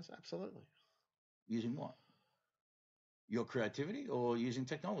these days. Absolutely. Using what? Your creativity or using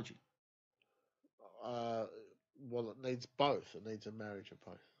technology? Well, it needs both. It needs a marriage of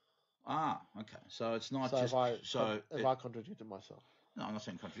both. Ah, okay. So it's not So just. If I contradicted myself? No, I'm not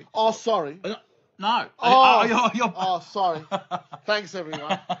saying contradict. Oh, sorry. No. Oh, sorry. Thanks,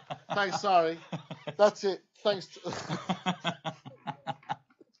 everyone. Thanks, sorry. That's it. Thanks.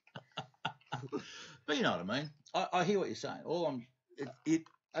 But you know what I mean. I hear what you're saying.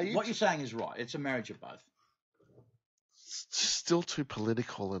 What you're saying is right. It's a marriage of both. Still too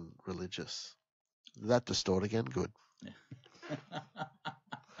political and religious. Did that distort again? Good. Yeah.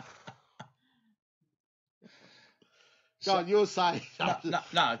 God, you're saying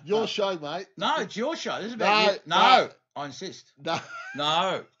no. Your show, mate. No, it's your show. This is about you. No, I insist. No.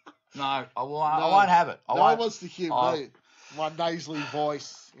 I won't have it. No one wants to hear me. My nasally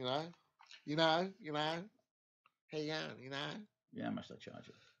voice, You know. How you going, Yeah, how much they charge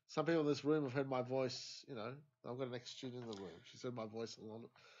you? Some people in this room have heard my voice, I've got an ex-student in the room. She's heard my voice a lot,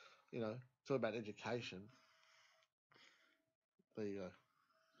 talk about education. There you go.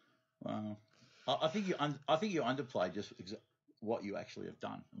 Wow. I think you underplay just what you actually have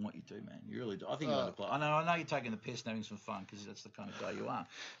done and what you do, man. You really do. I think you underplay. I know you're taking the piss and having some fun because that's the kind of guy you are.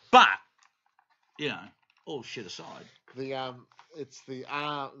 But all shit aside, it's the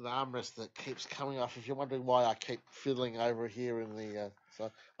armrest that keeps coming off. If you're wondering why I keep fiddling over here in the,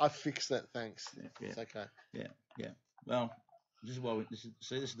 so I fixed that. Thanks. Yeah. It's okay. Yeah. Well, this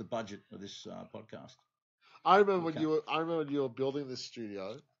is the budget of this podcast. I remember when you were building this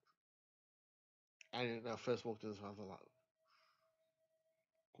studio, and I first walked in this one, I was like,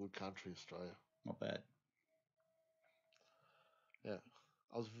 good country, Australia. Not bad. Yeah,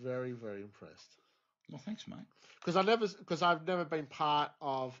 I was very, very impressed. Well, thanks, mate. Because I've never been part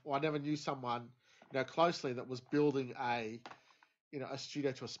of, or I never knew someone, closely that was building a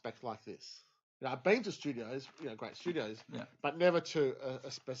studio to a spec like this. I've been to studios, great studios, but never to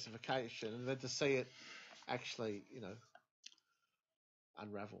a specification, and then to see it actually,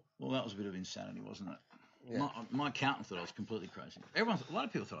 unravel. Well, that was a bit of insanity, wasn't it? Yeah. My accountant thought I was completely crazy. A lot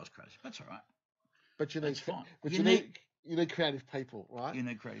of people thought I was crazy. That's all right. But you need, That's fine. But you need creative people, right? You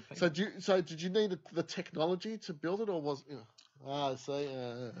need creative people. So did you need the technology to build it, or was it's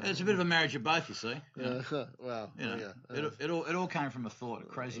a bit of a marriage of both, you see. Well, It all came from a thought, a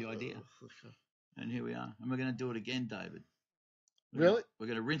crazy idea, and here we are, and we're going to do it again, David. Really? We're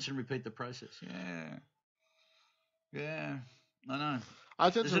going to rinse and repeat the process. Yeah. I know.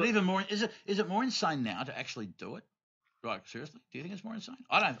 Is it even more? Is it more insane now to actually do it? Like, seriously, do you think it's more insane?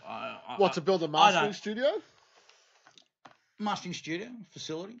 I don't. To build a mastering studio? Mastering studio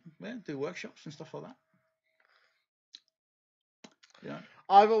facility, do workshops and stuff like that. Yeah.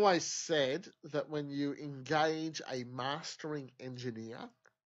 I've always said that when you engage a mastering engineer,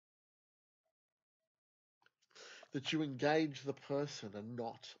 that you engage the person and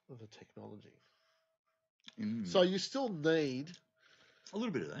not the technology. So you still need A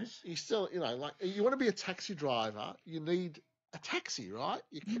little bit of this. You still, like you want to be a taxi driver, you need a taxi, right?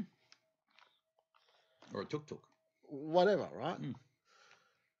 You can, Or a tuk-tuk. whatever, right? Mm.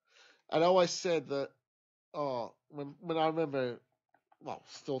 And I always said that, when I remember, well,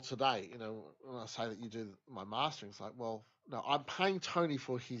 still today, when I say that you do my mastering, it's like, well, no, I'm paying Tony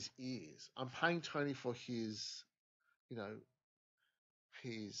for his ears. I'm paying Tony for his,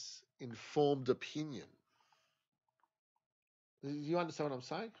 his informed opinion. Do you understand what I'm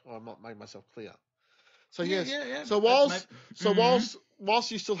saying? Or I'm not making myself clear. So yes. Yeah. So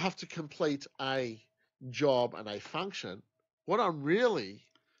whilst you still have to complete a job and a function, what I'm really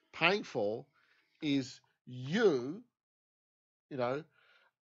paying for is you,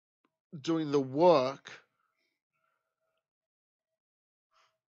 doing the work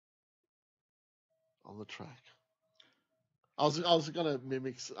on the track. I was gonna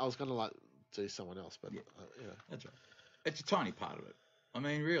mimic. I was gonna like do someone else, but Yeah. yeah. That's right. It's a tiny part of it. I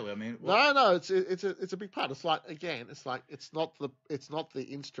mean, really. I mean, No, it's a big part. It's like, again, it's not the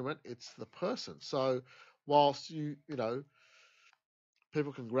instrument, it's the person. So whilst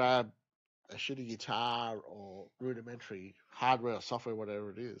people can grab a shitty guitar or rudimentary hardware or software, whatever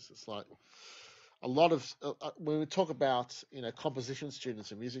it is, it's like a lot of when we talk about composition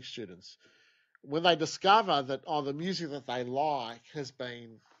students and music students, when they discover that the music that they like has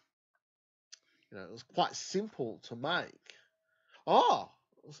been it was quite simple to make.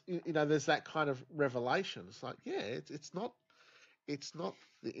 There's that kind of revelation. It's like, yeah, it's not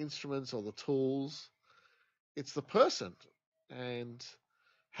the instruments or the tools, it's the person, and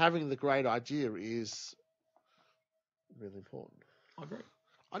having the great idea is really important. I agree.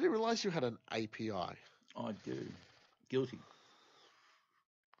 I didn't realize you had an API. I do. Guilty.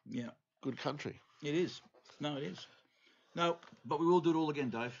 Yeah. Good country. It is. No, it is. No, but we will do it all again,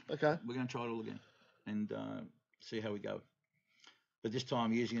 Dave. Okay. We're going to try it all again and see how we go. But this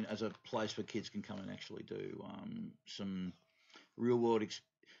time, using it as a place where kids can come and actually do some real world,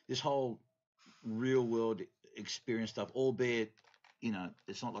 this whole real world experience stuff, albeit,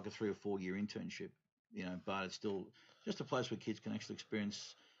 it's not like a 3 or 4 year internship, but it's still just a place where kids can actually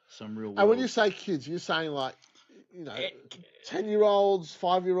experience some real world. And when you say kids, you're saying like, 10-year-olds,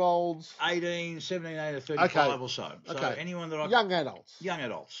 5-year-olds, 18, 17, 18, 35 or so. So anyone that young adults. Young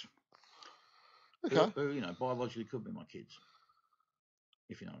adults. Okay. Who, biologically could be my kids.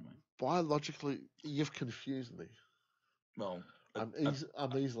 If you know what I mean. Biologically, you've confused me. Well, I'm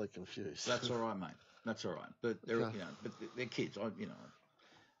easily confused. That's all right, mate. That's all right. But they're they're kids.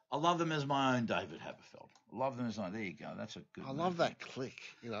 I love them as my own David Haberfeld. I love them as there you go. That's a good. I love that click.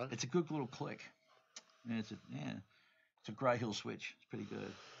 It's a good little click. Yeah, it's a Grey Hill switch. It's pretty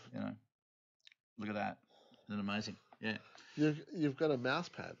good. Look at that. Isn't it amazing? Yeah. You've got a mouse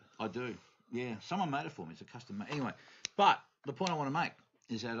pad. I do. Yeah. Someone made it for me. It's a custom made. Anyway, but the point I want to make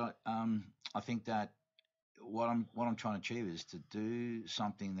is that I think that what I'm trying to achieve is to do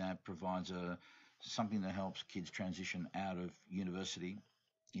something that provides something that helps kids transition out of university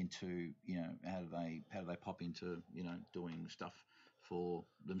into how do they pop into doing stuff for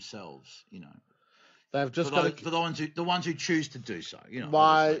themselves. They've just for the ones who choose to do so.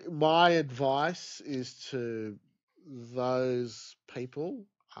 My advice is to those people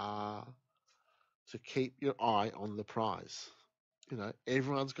to keep your eye on the prize.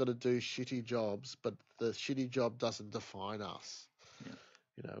 Everyone's got to do shitty jobs, but the shitty job doesn't define us.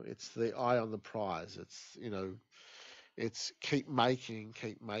 Yeah. It's the eye on the prize. It's keep making.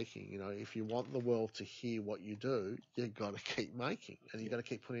 If you want the world to hear what you do, you've got to keep making, and you've got to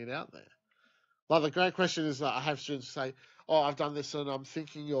keep putting it out there. Like, the great question is that I have students say, I've done this and I'm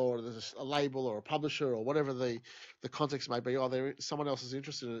thinking, or there's a label or a publisher or whatever the context may be, someone else is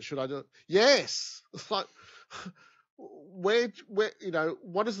interested in it. Should I do it? Yes. It's like, where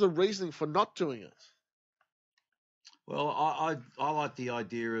what is the reasoning for not doing it? Well, I like the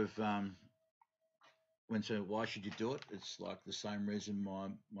idea of why should you do it? It's like the same reason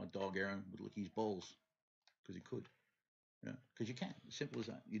my dog Aaron would lick his balls, because he could. Because you can. As simple as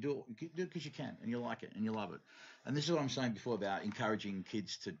that. You do it because you can, and you like it, and you love it. And this is what I'm saying before about encouraging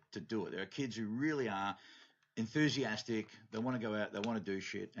kids to do it. There are kids who really are enthusiastic. They want to go out. They want to do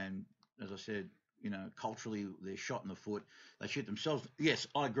shit. And as I said, culturally, they're shot in the foot. They shoot themselves. Yes,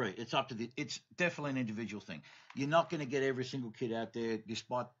 I agree. It's definitely an individual thing. You're not going to get every single kid out there,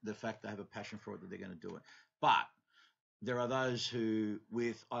 despite the fact they have a passion for it, that they're going to do it. But there are those who,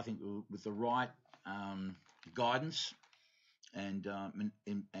 with the right guidance and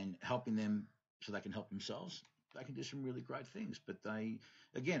helping them so they can help themselves, they can do some really great things. But I'm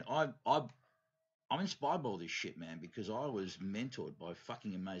inspired by all this shit, man, because I was mentored by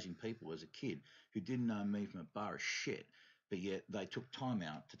fucking amazing people as a kid who didn't know me from a bar of shit. but yet they took time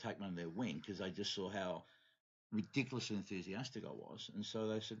out to take me under their wing because they just saw how ridiculously enthusiastic I was. And so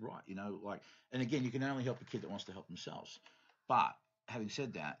they said, right, and again, you can only help a kid that wants to help themselves. But having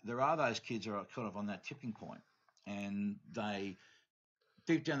said that, there are those kids who are kind of on that tipping point, and they,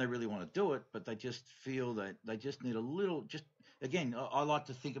 deep down, they really want to do it, but they just feel that they just need a little, again, I like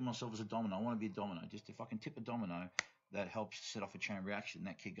to think of myself as a domino. I want to be a domino. Just if I can tip a domino, that helps set off a chain reaction.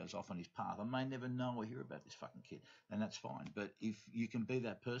 That kid goes off on his path. I may never know or hear about this fucking kid, and that's fine. But if you can be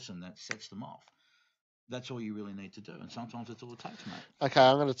that person that sets them off, that's all you really need to do. And sometimes that's all it takes, mate. Okay,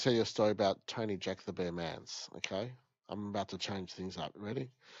 I'm going to tell you a story about Tony Jack the Bear Mans. Okay, I'm about to change things up.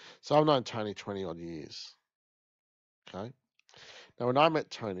 Ready? So I've known Tony 20 odd years. Okay. Now when I met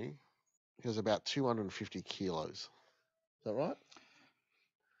Tony, he was about 250 kilos. Is that right?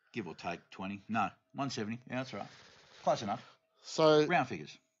 Give or take 20. No, 170. Yeah, that's right. Close enough. So round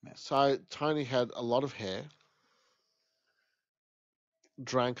figures. Yeah. So Tony had a lot of hair,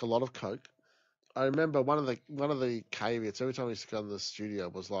 drank a lot of Coke. I remember one of the caveats every time he used to go to the studio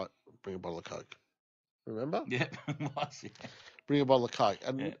was like, bring a bottle of Coke. Remember? Yeah, it was. Yeah. Bring a bottle of Coke,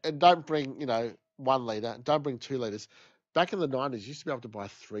 and don't bring 1 litre. Don't bring 2 litres. Back in the 90s, you used to be able to buy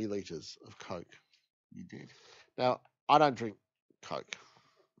 3 litres of Coke. You did. Now I don't drink Coke.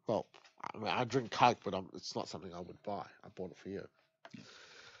 Well, I mean, I drink Coke, but it's not something I would buy. I bought it for you. Yeah.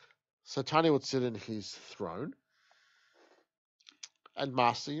 So Tony would sit in his throne and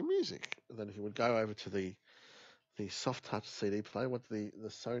master your music. And then he would go over to the soft touch CD player. What's the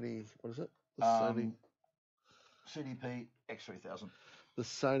Sony? What is it? The Sony CDP X3000. The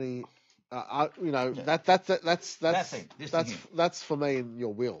Sony. Yeah. That's for me in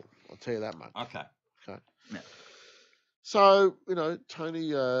your will. I'll tell you that much. Okay. Okay. Yeah. So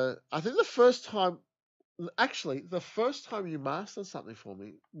Tony. I think the first time you mastered something for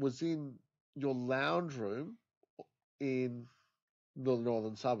me was in your lounge room in the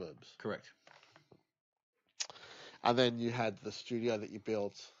northern suburbs. Correct. And then you had the studio that you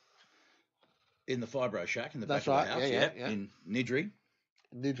built in the Fibro Shack in the That's back right. of the house. Yeah. In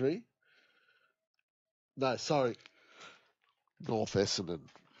Nidri. No, sorry. North Essendon.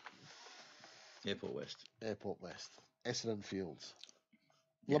 Airport West. Essendon Fields.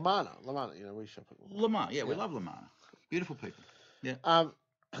 Yeah. Lamana, we shop at Lamana. Yeah, we love Lamana. Beautiful people. Yeah.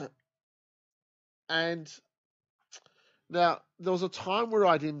 And now there was a time where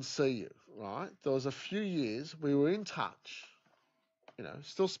I didn't see you, right? There was a few years we were in touch.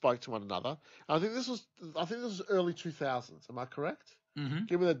 Still spoke to one another. And I think this was early 2000s. Am I correct? Mm-hmm.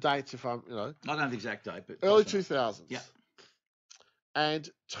 Give me the dates if I'm, I don't have the exact date, but early 2000s. Yeah. And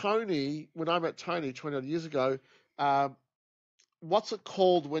Tony, when I met Tony 20 odd years ago, what's it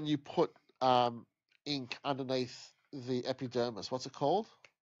called when you put ink underneath the epidermis? What's it called?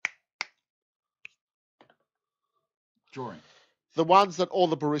 Drawing. The ones that all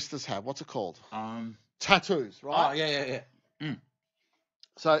the baristas have. What's it called? Tattoos, right? Oh, yeah. Mm.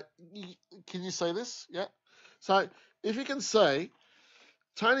 So, can you see this? Yeah. So, if you can see,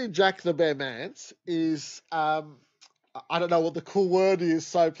 Tony Jack the Bear Mans is, I don't know what the cool word is,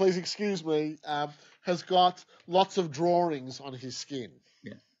 so please excuse me, has got lots of drawings on his skin.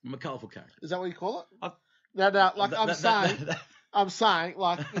 Yeah. I'm a colourful character. Is that what you call it? I'm saying,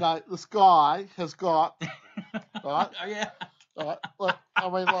 this guy has got, right? Oh, yeah. Right. Look,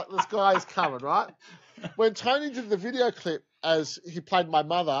 this guy is covered, right? When Tony did the video clip as he played my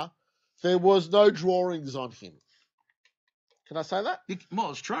mother, there was no drawings on him. Can I say that?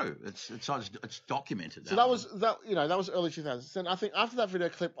 Well, it's true. It's documented. So that was early 2000s. And I think after that video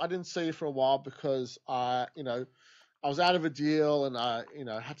clip, I didn't see you for a while because I was out of a deal and I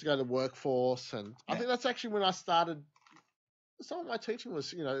had to go to the workforce, and I think that's actually when I started. Some of my teaching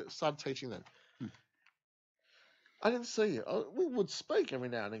was started teaching then. I didn't see you. We would speak every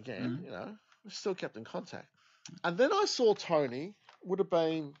now and again. We still kept in contact. And then I saw Tony. Would have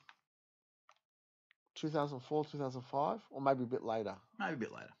been 2004, 2005, or maybe a bit later. Maybe a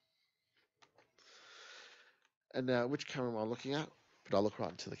bit later. And now, which camera am I looking at? But I look right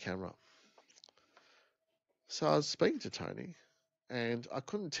into the camera. So I was speaking to Tony, and I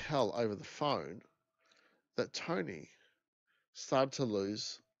couldn't tell over the phone that Tony started to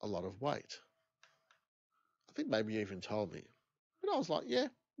lose a lot of weight. I think maybe you even told me. But I was like, yeah,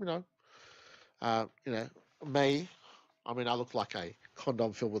 me. I look like a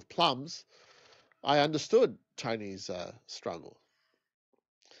condom filled with plums. I understood Tony's struggle.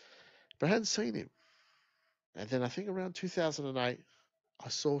 But I hadn't seen him. And then I think around 2008, I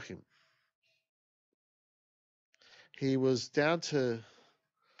saw him. He was down to,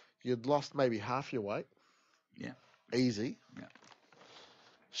 you'd lost maybe half your weight. Yeah. Easy. Yeah.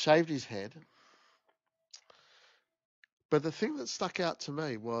 Shaved his head. But the thing that stuck out to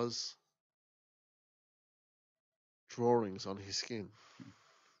me was drawings on his skin.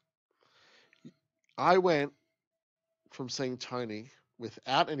 I went from seeing Tony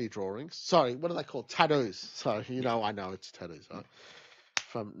without any drawings. Sorry, what are they called? Tattoos. So, I know it's tattoos, right?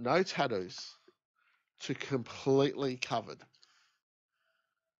 From no tattoos to completely covered.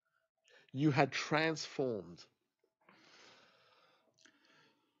 You had transformed.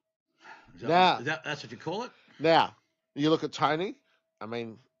 That's what you call it? Now, you look at Tony. I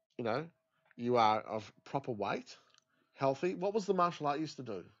mean, you are of proper weight, healthy. What was the martial art you used to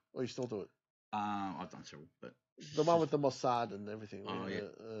do? Or you still do it? I've done several, but The one with the Mossad and everything. Oh, yeah.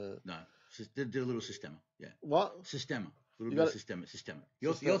 No, did a little Sistema. Yeah. What? Sistema. A little bit of Sistema.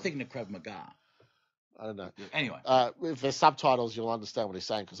 You're thinking of Krav Maga. I don't know. Anyway. If there's subtitles, you'll understand what he's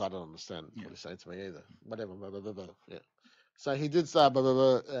saying because I don't understand what he's saying to me either. Whatever. Blah, blah, blah, blah. Yeah. So he did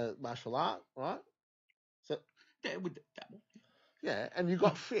martial art, right? So Yeah, with that. yeah, and you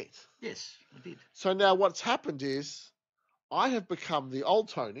got fit. Yes, I did. So now what's happened is I have become the old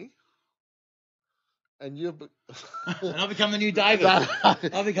Tony. And you've and I've become the new David.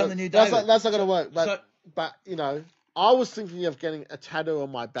 I've become the new David. That's not going to work. But I was thinking of getting a tattoo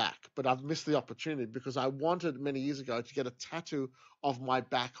on my back, but I've missed the opportunity because I wanted many years ago to get a tattoo of my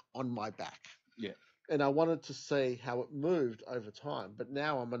back on my back. Yeah. And I wanted to see how it moved over time. But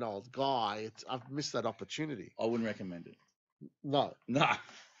now I'm an old guy. I've missed that opportunity. I wouldn't recommend it. No. No.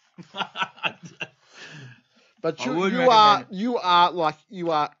 But you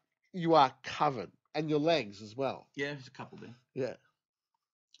are covered. And your legs as well. Yeah, there's a couple there. Yeah.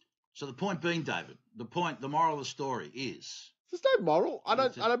 So the point being, David, the moral of the story is there's no moral. I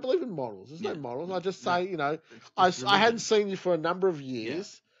don't believe in morals. There's no morals. I just say, I hadn't seen you for a number of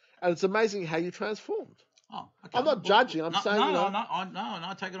years, and it's amazing how you transformed. Oh, okay. I'm not judging. I'm saying, no,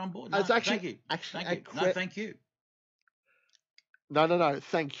 I take it on board. No, it's actually, thank you. No, thank you. No.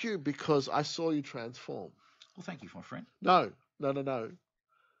 Thank you because I saw you transform. Well, thank you, my friend. No.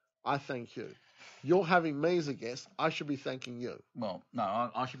 I thank you. You're having me as a guest. I should be thanking you. Well, no,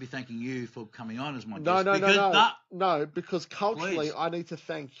 I should be thanking you for coming on as my guest. No, because culturally, please. I need to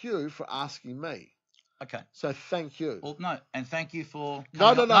thank you for asking me. Okay. So thank you. Well, no, and thank you for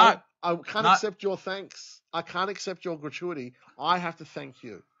coming No. I can't accept your thanks. I can't accept your gratuity. I have to thank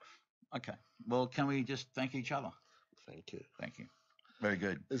you. Okay. Well, can we just thank each other? Thank you. Thank you. Very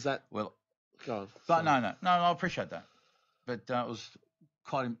good. Is that... Well... Go on. But no, I appreciate that. But it was...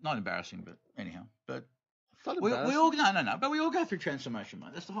 not embarrassing, but anyhow. But we all but we all go through transformation,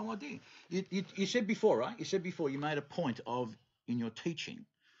 mate. That's the whole idea. You said before, right? You made a point of in your teaching.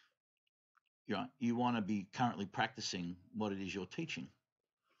 You want to be currently practicing what it is you're teaching.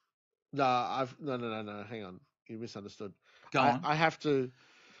 No, no. Hang on, you misunderstood. Go on. I have to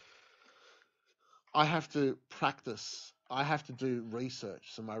practice. I have to do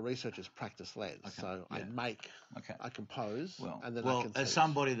research. So my research is practice-led. Okay. So I make, I compose, and then I can teach. As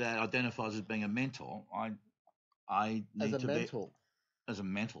somebody that identifies as being a mentor, I need to be... As a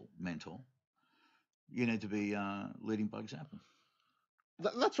mentor, you need to be leading by example.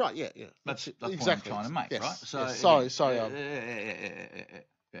 That's right, yeah. That's exactly what I'm trying to make, right? So yes. Sorry. Yeah.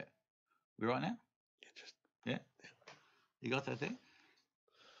 We right now? Yeah. You got that there?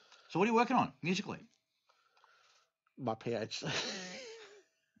 So what are you working on musically? My PhD.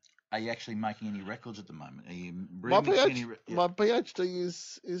 Are you actually making any records at the moment? Are you my PhD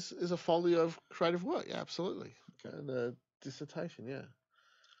is a folio of creative work. Yeah, absolutely. Okay. And a dissertation. Yeah.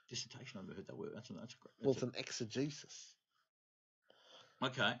 Dissertation. I've never heard that word. That's great. Well, it's an exegesis.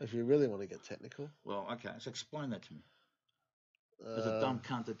 Okay. If you really want to get technical. Well, okay. So explain that to me. As a dumb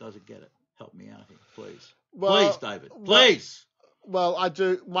cunt that doesn't get it, help me out here, please. Please, David. Please. Well, I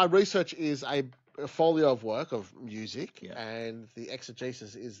do. My research is a folio of work of music, and the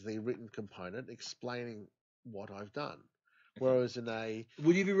exegesis is the written component explaining what I've done. Okay. Whereas in a...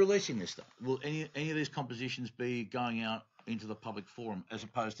 Will you be releasing this stuff? Will any of these compositions be going out into the public forum as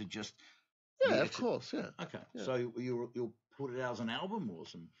opposed to just... Yeah, of course, yeah. Okay, so you'll put it out as an album or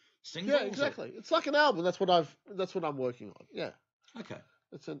some singles? Yeah, exactly. It's like an album. That's what I'm working on. Yeah. Okay.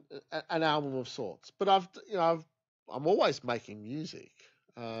 It's an album of sorts. But I'm always making music.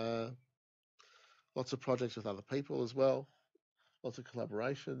 Lots of projects with other people as well. Lots of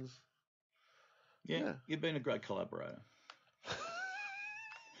collaborations. Yeah. You've been a great collaborator.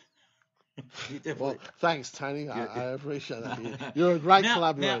 Well, thanks, Tony. I appreciate that. You're a great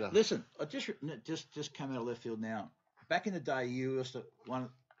collaborator. Now, listen, I just came out of left field now. Back in the day, you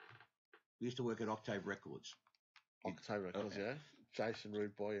used to work at Octave Records. Octave Records, yeah. Jason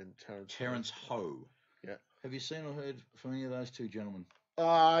Rudeboy and Terence Ho. Yeah. Have you seen or heard from any of those two gentlemen?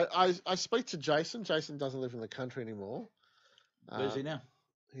 I speak to Jason. Jason doesn't live in the country anymore. Where's he now?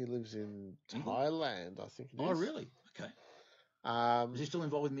 He lives in England? Thailand, I think it is. Oh, really? Okay. Is he still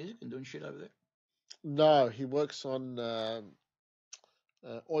involved with music and doing shit over there? No, he works on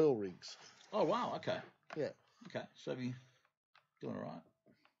oil rigs. Oh, wow. Okay. Yeah. Okay. So he doing all right.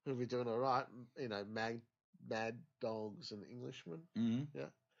 He'll be doing all right. You know, Mad Dogs and Englishmen. Mm-hmm.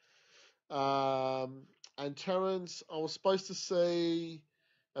 Yeah. And Terence, I was supposed to see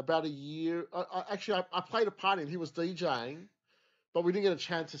about a year. I played a party and he was DJing, but we didn't get a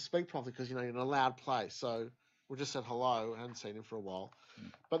chance to speak properly because, you know, you're in a loud place. So we just said hello. I hadn't seen him for a while.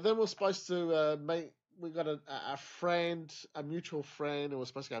 But then we're supposed to meet. We got a friend, a mutual friend, who was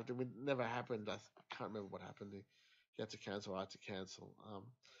supposed to go after. It never happened. I can't remember what happened. He had to cancel. I had to cancel.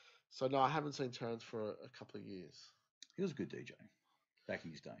 So no, I haven't seen Terence for a couple of years. He was a good DJ back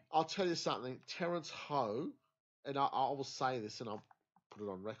in his day. I'll tell you something. Terence Ho, and I will say this, and I'll put it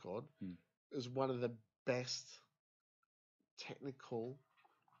on record, is one of the best technical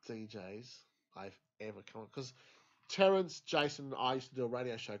DJs I've ever come. Because Terence, Jason, and I used to do a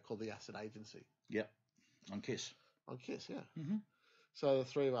radio show called The Acid Agency. Yep. On Kiss. On Kiss, yeah. Mm-hmm. So the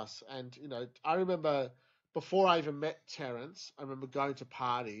three of us. And, you know, I remember before I even met Terence, I remember going to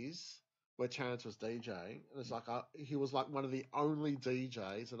parties where Terence was DJing. And it's like he was like one of the only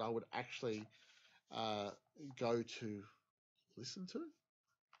DJs that I would actually go to listen to.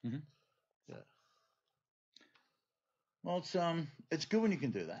 Mm-hmm. Yeah. Well, it's good when you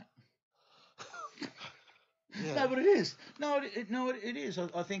can do that. Yeah. No, but it is. It is.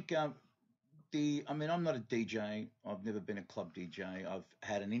 I think I'm not a DJ. I've never been a club DJ. I've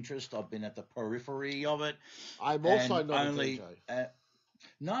had an interest. I've been at the periphery of it. I'm also not a DJ.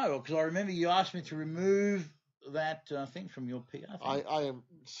 No, because I remember you asked me to remove that thing from your PR thing. I am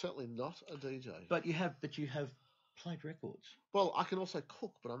certainly not a DJ. But you have played records. Well, I can also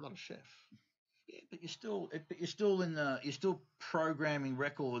cook, but I'm not a chef. Yeah, but you're still programming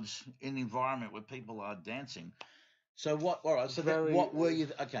records in the environment where people are dancing. So what? All right. So what were you?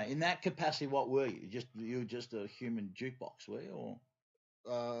 Okay, in that capacity, what were you? You were just a human jukebox, were you?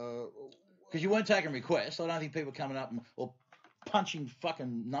 Or because you weren't taking requests. I don't think people coming up or punching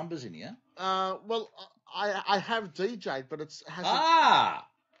fucking numbers in here. Well, I have DJ'd, but it hasn't.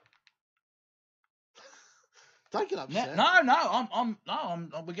 Don't get upset.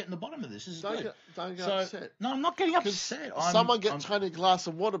 We're getting to the bottom of this. This is good. Don't get upset. No, I'm not getting upset. Someone get Tony a glass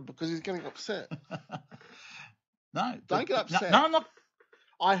of water because he's getting upset. No, don't get upset. No, I'm not.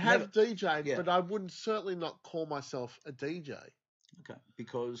 I have DJ'd, but I wouldn't certainly not call myself a DJ. Okay,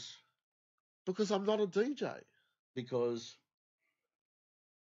 because I'm not a DJ. Because.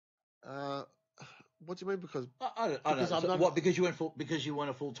 What do you mean? Because I don't know. Because you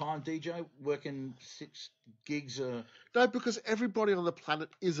weren't a full-time DJ working 6 gigs. No, because everybody on the planet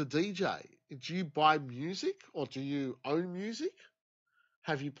is a DJ. Do you buy music or do you own music?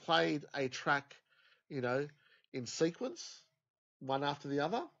 Have you played a track, you know, in sequence, one after the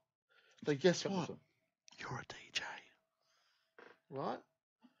other? Then guess what? You're a DJ, right?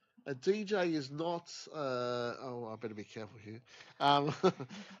 A DJ is not. I better be careful here.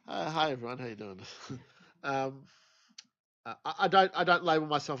 Hi everyone, how you doing? I don't label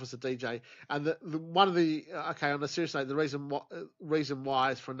myself as a DJ, and one of the on a serious note, the reason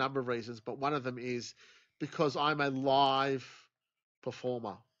why is for a number of reasons, but one of them is because I'm a live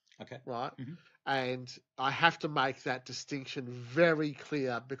performer. Okay. Right. Mm-hmm. And I have to make that distinction very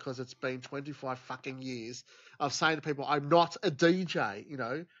clear because it's been 25 fucking years of saying to people, I'm not a DJ, you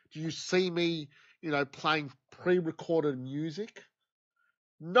know. Do you see me, you know, playing pre-recorded music?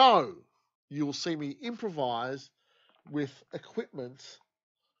 No. You'll see me improvise with equipment,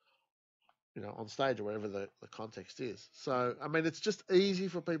 you know, on stage or wherever the context is. So, I mean, it's just easy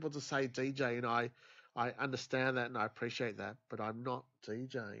for people to say DJ, and I understand that and I appreciate that, but I'm not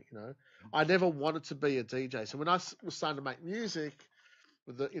DJing, you know. I never wanted to be a DJ. So when I was starting to make music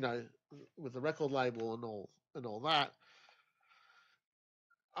with the record label and all that,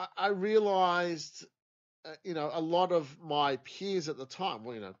 I realized, you know, a lot of my peers at the time,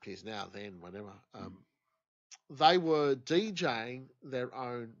 well, you know, peers now, then, whatever, they were DJing their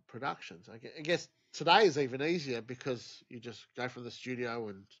own productions. I guess today is even easier because you just go from the studio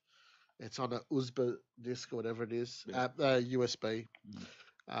and it's on a USB disc or whatever it is, USB,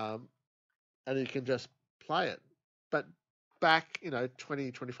 and you can just play it. But back, you know,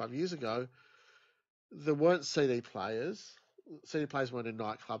 20, 25 years ago, there weren't CD players. CD players weren't in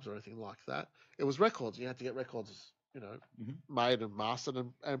nightclubs or anything like that. It was records. You had to get records, you know, made and mastered,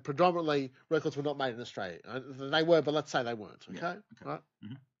 and predominantly records were not made in Australia. They were, but let's say they weren't. Okay. Right.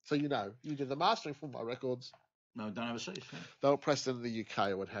 Mm-hmm. So you know, you did the mastering for my records. No, done overseas. Yeah. They were pressed in the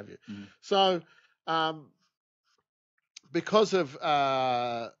UK or what have you. Mm-hmm. So, because of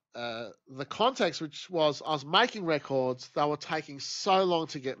the context, which was I was making records, they were taking so long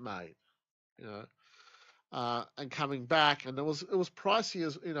to get made, you know, and coming back, and it was pricey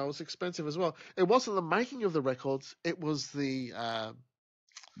as you know, it was expensive as well. It wasn't the making of the records; it was the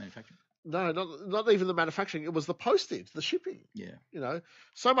Manufacturing. no, not even the manufacturing. It was the postage, the shipping. Yeah. You know,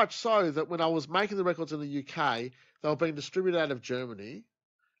 so much so that when I was making the records in the UK, they were being distributed out of Germany.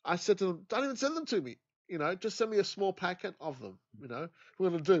 I said to them, "Don't even send them to me. You know, just send me a small packet of them. You know, what we're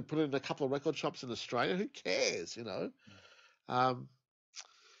going to do? Put it in a couple of record shops in Australia? Who cares? You know."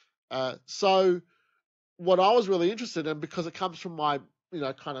 So what I was really interested in, because it comes from my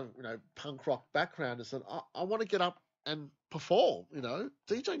kind of punk rock background, is that I want to get up and perform. You know,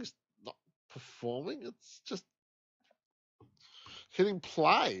 DJing is not performing; it's just hitting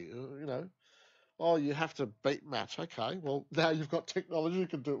play. You know. Oh, you have to beat match. Okay, well, now you've got technology that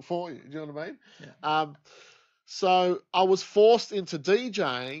can do it for you. Do you know what I mean? Yeah. So I was forced into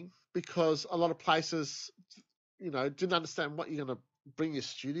DJing because a lot of places, didn't understand what you're going to bring your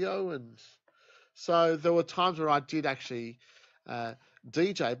studio. And so there were times where I did actually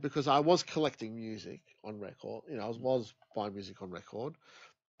DJ because I was collecting music on record. I was buying music on record,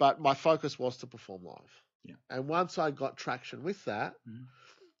 but my focus was to perform live. Yeah. And once I got traction with that,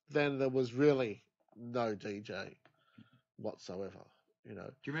 then there was really no DJ whatsoever. Do you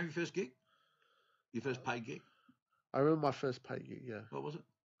remember your first gig? Your first paid gig? I remember my first paid gig. Yeah. What was it?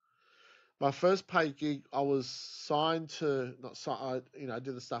 My first paid gig, I was signed to I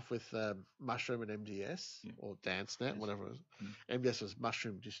did the stuff with Mushroom and MDS or DanceNet, whatever it was. MDS was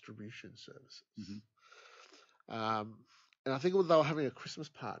Mushroom Distribution Services. And I think they were having a Christmas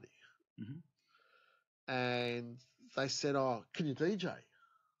party, and they said, "Oh, can you DJ?"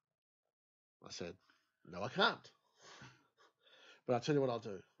 I said, "No, I can't. But I'll tell you what I'll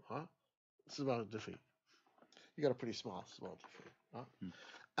do, right? This is what I'll do for you. You got a pretty smile. This is what I'll do for you,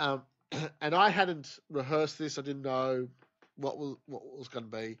 right?" And I hadn't rehearsed this. I didn't know what was going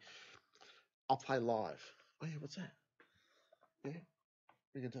to be. I'll play live. Oh yeah, what's that? Yeah,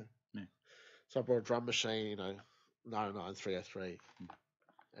 what are you gonna do? Yeah. So I brought a drum machine, 909 303,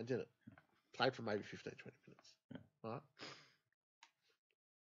 and did it. Played for maybe 15, 20 minutes. Right?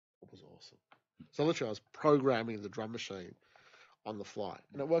 It was awesome. So literally, I was programming the drum machine on the fly,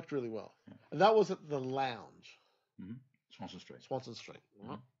 and it worked really well. And that was at the Lounge, Swanson Street.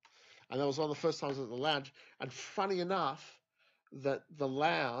 Right? And that was one of the first times at the Lounge. And funny enough, that the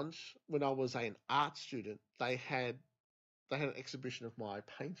Lounge, when I was an art student, they had an exhibition of my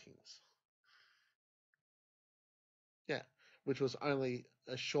paintings. Yeah, which was only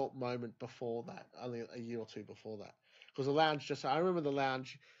a short moment before that, only a year or two before that. Because the Lounge I remember the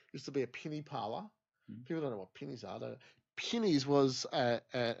Lounge used to be a penny parlour. People don't know what pennies are. Pennies was an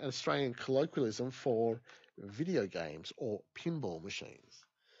Australian colloquialism for video games or pinball machines.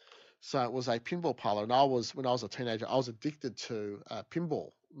 So it was a pinball parlour, and when I was a teenager, I was addicted to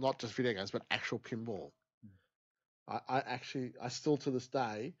pinball, not just video games, but actual pinball. I still to this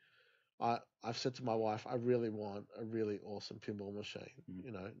day, I've said to my wife, I really want a really awesome pinball machine.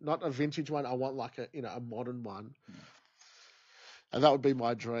 Not a vintage one. I want like a modern one, and that would be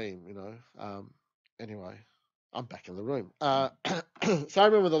my dream. Anyway, I'm back in the room. So I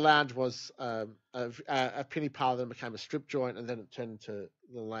remember the Lounge was a penny parlour, then became a strip joint, and then it turned into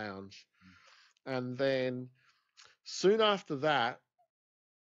the Lounge. And then soon after that,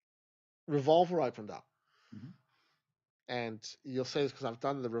 Revolver opened up. And you'll see this because I've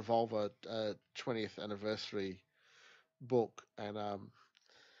done the Revolver 20th anniversary book, and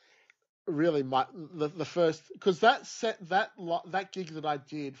really the first, because that gig that I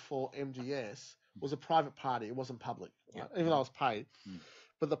did for MDS was a private party. It wasn't public, right? Even though I was paid.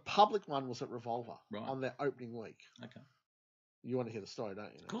 But the public one was at Revolver on their opening week. Okay. You want to hear the story,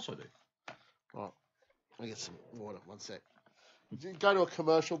 don't you? Of course I do. Right. I'll get some water. One sec. Go to a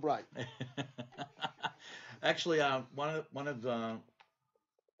commercial break. Actually, one of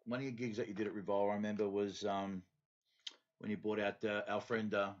your gigs that you did at Revolver, I remember, was when you brought out our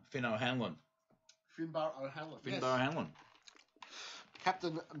friend Finn O'Hanlon. Finbar O'Hanlon. Finbar O'Hanlon.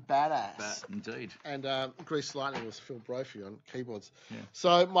 Captain Badass. Indeed. And Grease Lightning was Phil Brophy on keyboards. Yeah.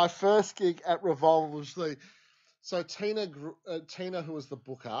 So my first gig at Revolver was Tina, who was the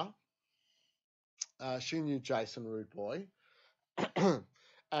booker, she knew Jason Rude Boy.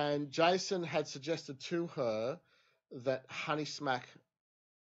 And Jason had suggested to her that Honey Smack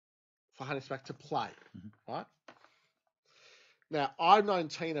to play, right? Now, I've known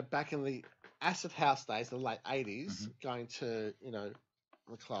Tina back in the Acid House days, the late 80s, going to,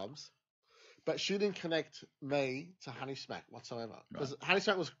 the clubs. but she didn't connect me to Honey Smack whatsoever because Honey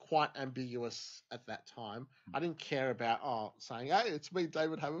Smack was quite ambiguous at that time. I didn't care about saying, "Hey, it's me,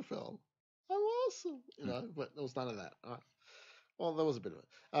 David Haberfeld. I'm awesome," but there was none of that. Right? Well, there was a bit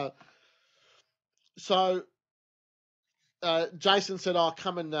of it. So Jason said, "I'll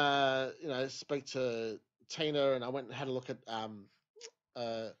come and speak to Tina," and I went and had a look at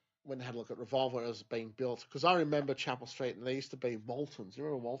Revolver as being built because I remember Chapel Street and there used to be Waltons. You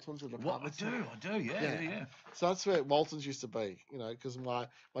remember Waltons? What? I do, yeah. So that's where Waltons used to be, because my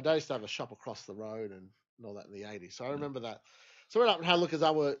dad used to have a shop across the road and all that in the 80s. So I remember that. So I went up and had a look as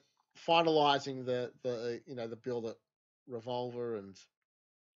I were finalising the build at Revolver and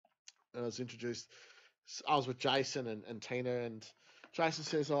I was introduced. I was with Jason and Tina and Jason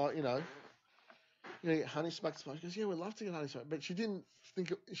says, Honey Smack. She goes, yeah, we'd love to get Honey Smack. But she didn't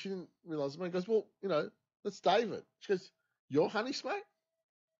realise it. He goes, well, that's David. She goes, you're Honey Smack?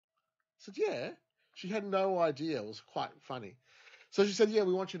 I said, yeah. She had no idea. It was quite funny. So she said, yeah,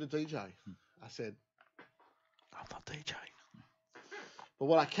 we want you to DJ. I said, I'm not DJing. But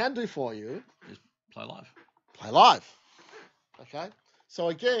what I can do for you is play live. Okay? So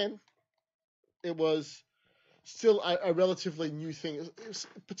again, it was still a relatively new thing, it was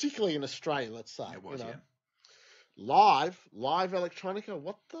particularly in Australia, let's say. It was, yeah. Live electronica,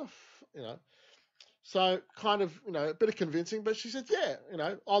 what the, So kind of, a bit of convincing, but she said, yeah,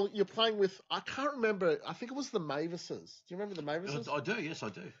 you're playing with, I can't remember, I think it was the Mavises. Do you remember the Mavises? I do, yes, I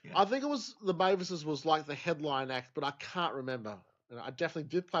do. Yeah. I think it was the Mavises was like the headline act, but I can't remember. I definitely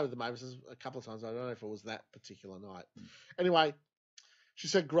did play with the Mavises a couple of times. I don't know if it was that particular night. Anyway, she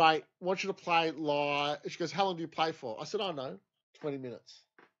said, great, want you to play live. She goes, how long do you play for? I said, I don't know, 20 minutes.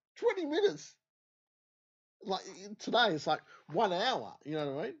 20 minutes? Like, today it's like 1 hour, you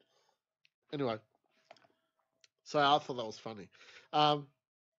know what I mean? Anyway, so I thought that was funny.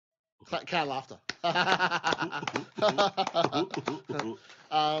 Cat laughter.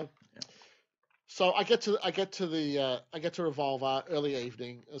 So I get to Revolver early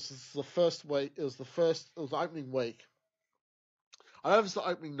evening. This is the first week. It was the opening week. I don't know if it's the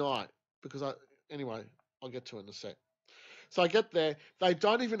opening night because I'll get to it in a sec. So I get there. They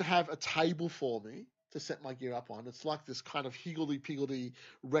don't even have a table for me to set my gear up on. It's like this kind of higgledy-piggledy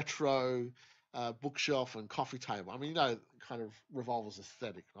retro bookshelf and coffee table. I mean, kind of Revolver's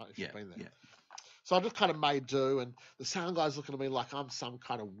aesthetic, right? If you've been there. Yeah. So I just kind of made do, and the sound guy's looking at me like I'm some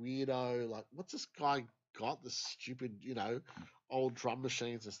kind of weirdo. Like, what's this guy got? This stupid, old drum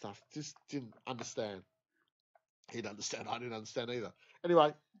machines and stuff. Just didn't understand. He didn't understand. I didn't understand either.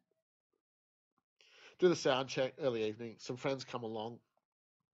 Anyway, do the sound check early evening. Some friends come along.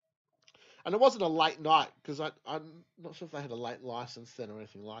 And it wasn't a late night because I'm not sure if they had a late license then or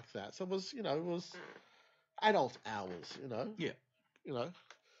anything like that. So it was, it was adult hours, Yeah.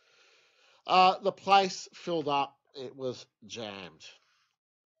 The place filled up. It was jammed.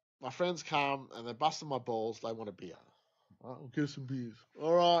 My friends come and they're busting my balls. They want a beer. All right, we'll get some beers.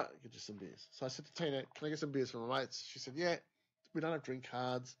 All right, get you some beers. So I said to Tina, can I get some beers for my mates? She said, yeah, we don't have drink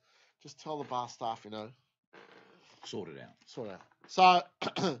cards. Just tell the bar staff, Sort it out. So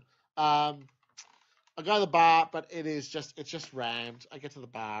I go to the bar, but it's just rammed. I get to the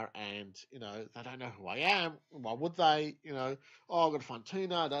bar and, they don't know who I am. Why would they? I've got to find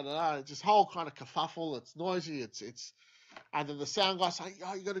Tina, It's this whole kind of kerfuffle. It's noisy. It's and then the sound guy saying,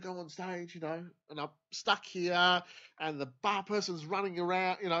 oh, you got to go on stage, and I'm stuck here and the bar person's running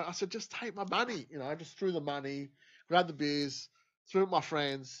around, I said, just take my money. I just threw the money, grabbed the beers, threw it at my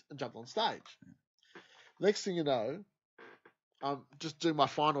friends and jumped on stage. Next thing you know, I'm just doing my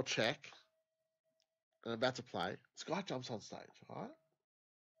final check and I'm about to play. This guy jumps on stage, all right?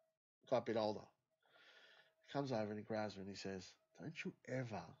 Guy a bit older. He comes over and he grabs me and he says, don't you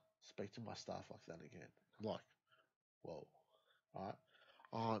ever speak to my staff like that again. I'm like, whoa, all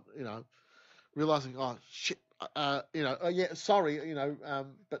right? Realizing, oh, shit, yeah, sorry,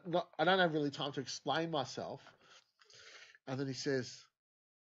 but I don't have really time to explain myself. And then he says,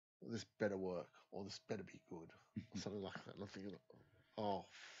 well, this better work or this better be good. Or something like that. And I'm thinking, oh,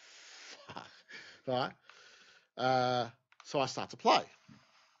 fuck. Right? So I start to play.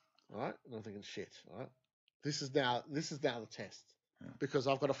 All right? And I'm thinking, shit, all right? This is now the test. Yeah. Because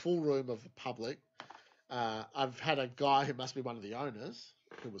I've got a full room of the public. I've had a guy who must be one of the owners,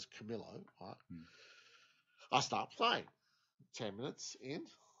 who was Camillo, right? I start playing. 10 minutes in.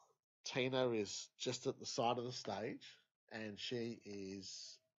 Tina is just at the side of the stage, and she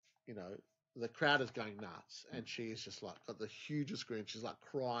is, the crowd is going nuts, and she is just like got the hugest grin. She's like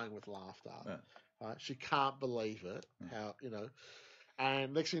crying with laughter. Yeah. Right? She can't believe it. How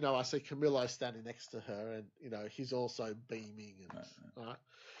and next thing you know, I see Camillo standing next to her, and he's also beaming, and right.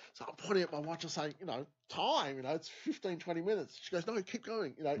 So I'm pointing at my watch and saying, time, it's 15, 20 minutes. She goes, no, keep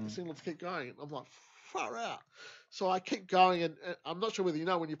going, signal to keep going. And I'm like, far out. So I keep going, and I'm not sure whether you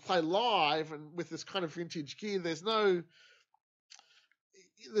know, when you play live and with this kind of vintage gear, there's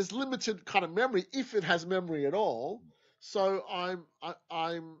limited kind of memory, if it has memory at all. So I'm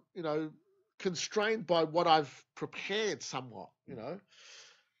constrained by what I've prepared somewhat, I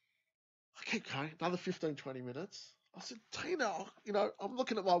keep going, another 15, 20 minutes. I said, Tina, I'm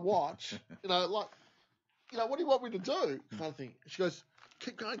looking at my watch, what do you want me to do? Kind of thing. She goes,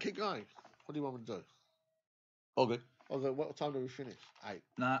 keep going, keep going. What do you want me to do? All good. I was like, what time do we finish? 8.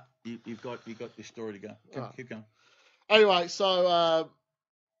 Nah, you've got your story to go. Keep going. Anyway, so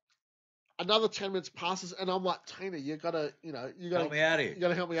another 10 minutes passes, and I'm like, Tina, you gotta Help me out here. You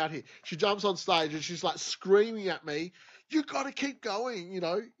gotta help me out here. She jumps on stage and she's like screaming at me, you gotta keep going,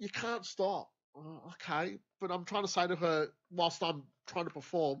 you can't stop. Okay, but I'm trying to say to her, whilst I'm trying to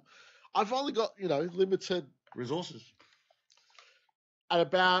perform, I've only got, limited resources. At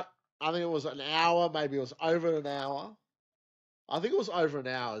about, I think it was an hour, maybe it was over an hour. I think it was over an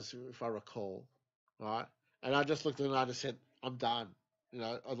hour, if I recall, right? And I just looked at her and I just said, I'm done.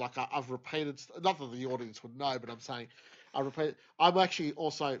 I've repeated, not that the audience would know, but I'm saying, I'm actually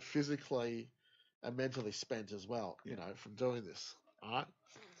also physically and mentally spent as well, from doing this, all right?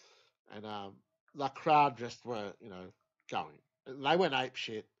 And the crowd just were, going. They went ape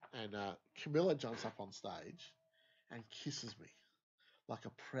shit, and Camilla jumps up on stage and kisses me like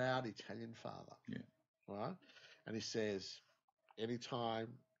a proud Italian father. Yeah. Right? And he says, anytime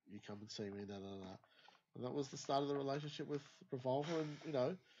you come and see me, And that was the start of the relationship with Revolver,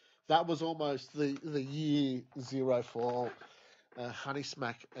 and that was almost the year zero for Honey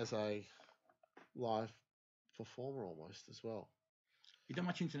Smack as a live performer almost as well. You done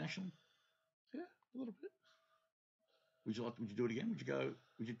much international? Yeah, a little bit. Would you do it again?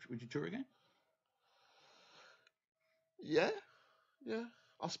 Would you tour again? Yeah.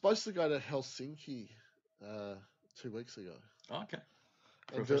 I was supposed to go to Helsinki 2 weeks ago. Oh, okay.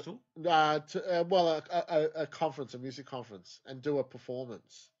 For a festival? A conference, a music conference, and do a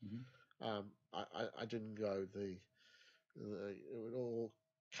performance. Mm-hmm. I didn't go. It all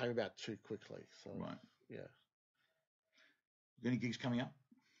came about too quickly. So right. Yeah. Any gigs coming up?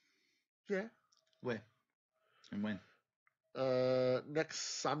 Yeah. Where? And when?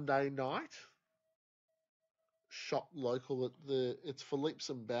 Next Sunday night. Shop local at it's for Leaps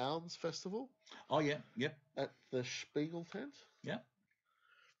and Bounds Festival. Oh yeah, yep. At the Spiegel tent. Yeah.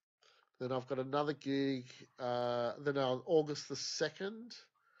 Then I've got another gig. Then on August the 2nd,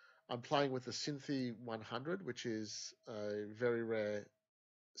 I'm playing with the Synthy 100, which is a very rare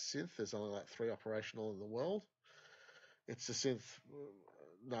synth. There's only like 3 operational in the world. It's a synth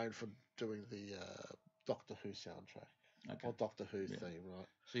known for doing the Doctor Who soundtrack. Okay. Or Doctor Who theme, right?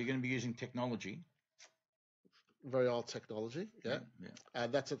 So you're going to be using technology. Very old technology, yeah.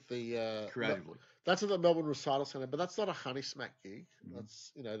 And that's at the creatively. That's at the Melbourne Recital Centre, but that's not a Honey Smack gig.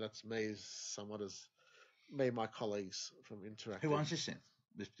 Mm-hmm. That's me as somewhat as me and my colleagues from Interactive. Who owns this synth?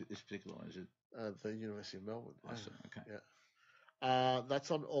 This particular one, is it? The University of Melbourne. I see. Okay. Yeah.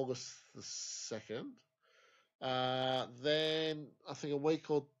 That's on August the 2nd. Then I think a week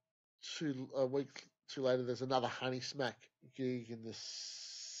too later, there's another Honey Smack gig in the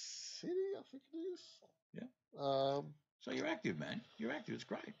city. I think it is. Yeah. So you're active, man. You're active. It's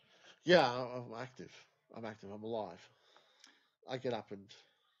great. Yeah, I'm active. I'm alive. I get up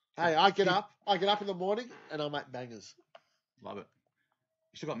I get up in the morning and I make bangers. Love it.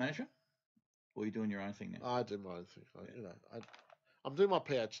 You still got manager? Or are you doing your own thing now? I do my own thing. I'm doing my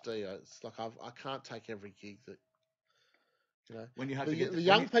PhD. It's like I can't take every gig that. When you have the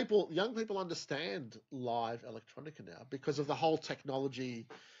young people understand live electronica now because of the whole technology,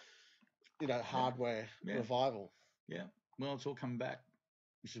 hardware revival. Yeah. Well, it's all coming back.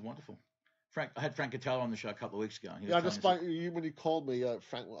 This is wonderful. I had Frank Catella on the show a couple of weeks ago. I just spoke when you called me,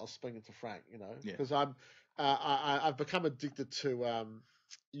 Frank. I was speaking to Frank, because I've become addicted to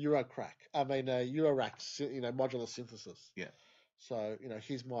Eurorack, modular synthesis. Yeah. So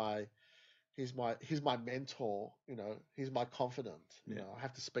he's my mentor. He's my confidant. I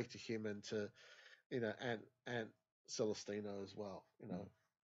have to speak to him and to, and Celestino as well.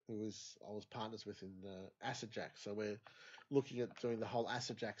 Who I was partners with in Acid Jack. So we're looking at doing the whole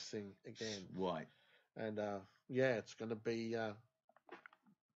Acid Jack thing again. Right. And it's going to be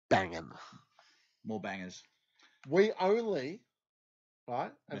banging. More bangers. We only,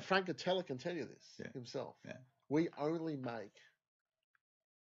 right? And Frank Catella can tell you this himself. Yeah. We only make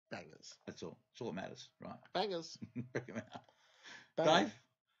bangers. That's all. That's all that matters, right? Bangers. Bring them out. Dave,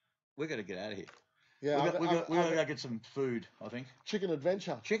 we're going to get out of here. Yeah, we got to go get some food, I think. Chicken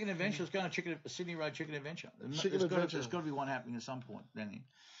Adventure. Chicken Adventure. Let's go on Sydney Road Chicken Adventure. Chicken Adventure. There's got to be one happening at some point, Danny.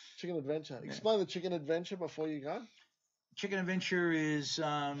 Chicken Adventure. Explain the Chicken Adventure before you go. Chicken Adventure is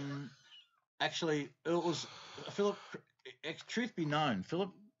actually it was Philip. Truth be known, Philip.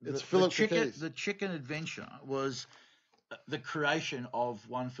 The Chicken Adventure was the creation of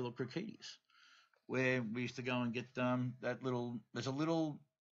one Philip Krikides, where we used to go and get that little. There's a little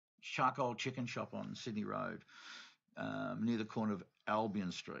charcoal chicken shop on Sydney Road, near the corner of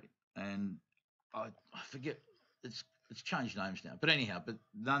Albion Street, and I forget it's changed names now, but anyhow, but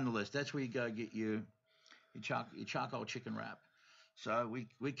nonetheless, that's where you go get your charcoal chicken wrap. So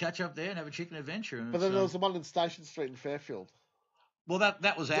we catch up there and have a chicken adventure. And but then there was the one in Station Street in Fairfield. Well,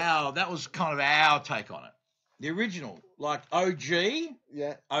 that was kind of our take on it. The original, like OG,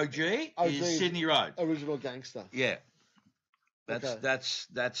 OG is Sydney Road. Original gangster. Yeah. That's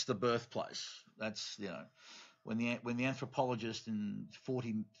the birthplace. That's when the anthropologist in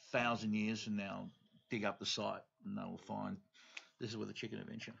 40,000 years from now dig up the site and they will find this is where the chicken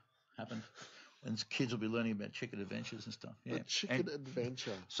adventure happened. And kids will be learning about chicken adventures and stuff. Yeah. The chicken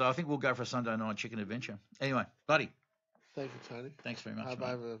adventure. So I think we'll go for a Sunday night chicken adventure. Anyway, buddy. Thank you, Tony. Thanks very much. I've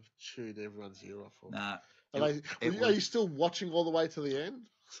ever chewed everyone's ear off. Nah. Are you still watching all the way to the end?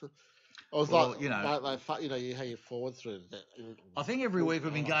 I was how you forward through that. I think every week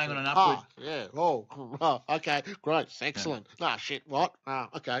we've been going on an upward. Yeah. Oh, okay. Great. Excellent. Yeah. Shit. What?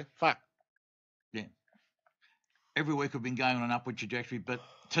 Okay. Fuck. Yeah. Every week we've been going on an upward trajectory, but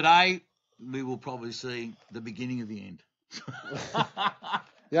today we will probably see the beginning of the end.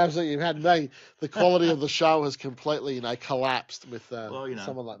 Yeah, absolutely. You've had me. The quality of the show has completely, collapsed with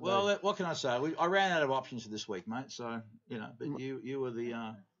someone like me. Well, what can I say? I ran out of options for this week, mate. So but you were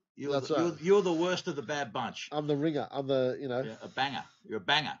the you're the worst of the bad bunch. I'm the ringer. I'm the a banger. You're a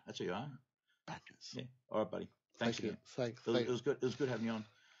banger. That's what you are. Bangers. Yeah. All right, buddy. Thanks again. Thanks. It was good. It was good having you on.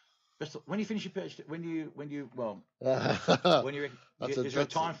 When you finish your pitch, when you when you is there a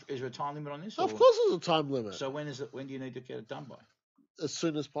time limit on this? Of course, there's a time limit. So when do you need to get it done by? As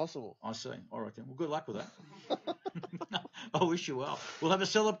soon as possible. I see. All right then. Well, good luck with that. I wish you well. We'll have a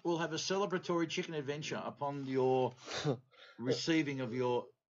celebratory chicken adventure upon your receiving of your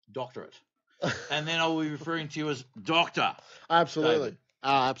doctorate, and then I will be referring to you as Doctor. Absolutely. David.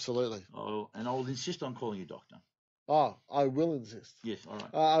 Absolutely. Oh, and I will insist on calling you Doctor. Oh, I will insist. Yes. All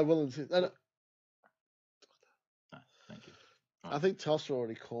right. I will insist. No, thank you. Right. I think Telstra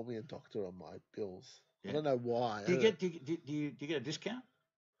already called me a doctor on my bills. Yeah. I don't know why. Do you get a discount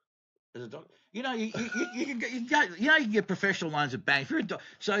as a doctor? You can get professional loans at bank.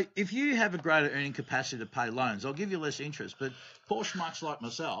 So if you have a greater earning capacity to pay loans, I'll give you less interest. But poor schmucks like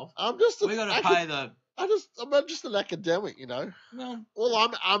myself, I'm just an academic,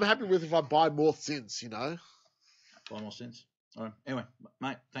 Well, I'm happy with if I buy more since, Buy more since. All right. Anyway,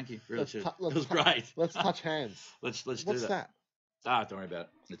 mate, thank you. Really, it was great. Let's touch hands. Let's do that. What's that? Don't worry about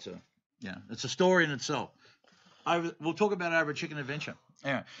it. It's a story in itself. We'll talk about it over a chicken adventure.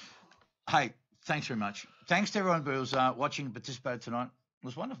 Anyway, hey, thanks very much. Thanks to everyone who was watching and participated tonight. It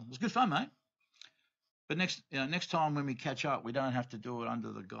was wonderful. It was good fun, mate. But next time when we catch up, we don't have to do it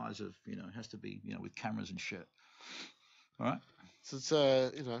under the guise of it has to be with cameras and shit. All right.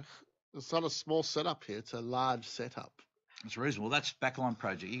 So it's not a small setup here. It's a large setup. It's reasonable. That's Backline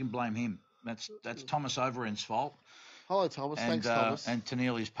Project. You can blame him. That's Thomas Overend's fault. Hello, Thomas. Thanks, Thomas. And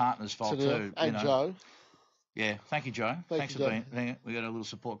Tennille's partner's fault too. And Joe. Yeah, thank you, Joe. Thanks for being there. We got a little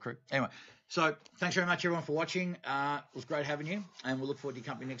support crew. Anyway, so thanks very much, everyone, for watching. It was great having you, and we'll look forward to your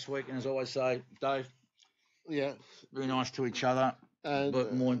company next week. And as I always say, Dave, be nice to each other,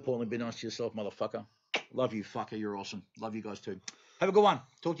 but more importantly, be nice to yourself, motherfucker. Love you, fucker. You're awesome. Love you guys too. Have a good one.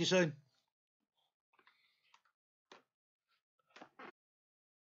 Talk to you soon.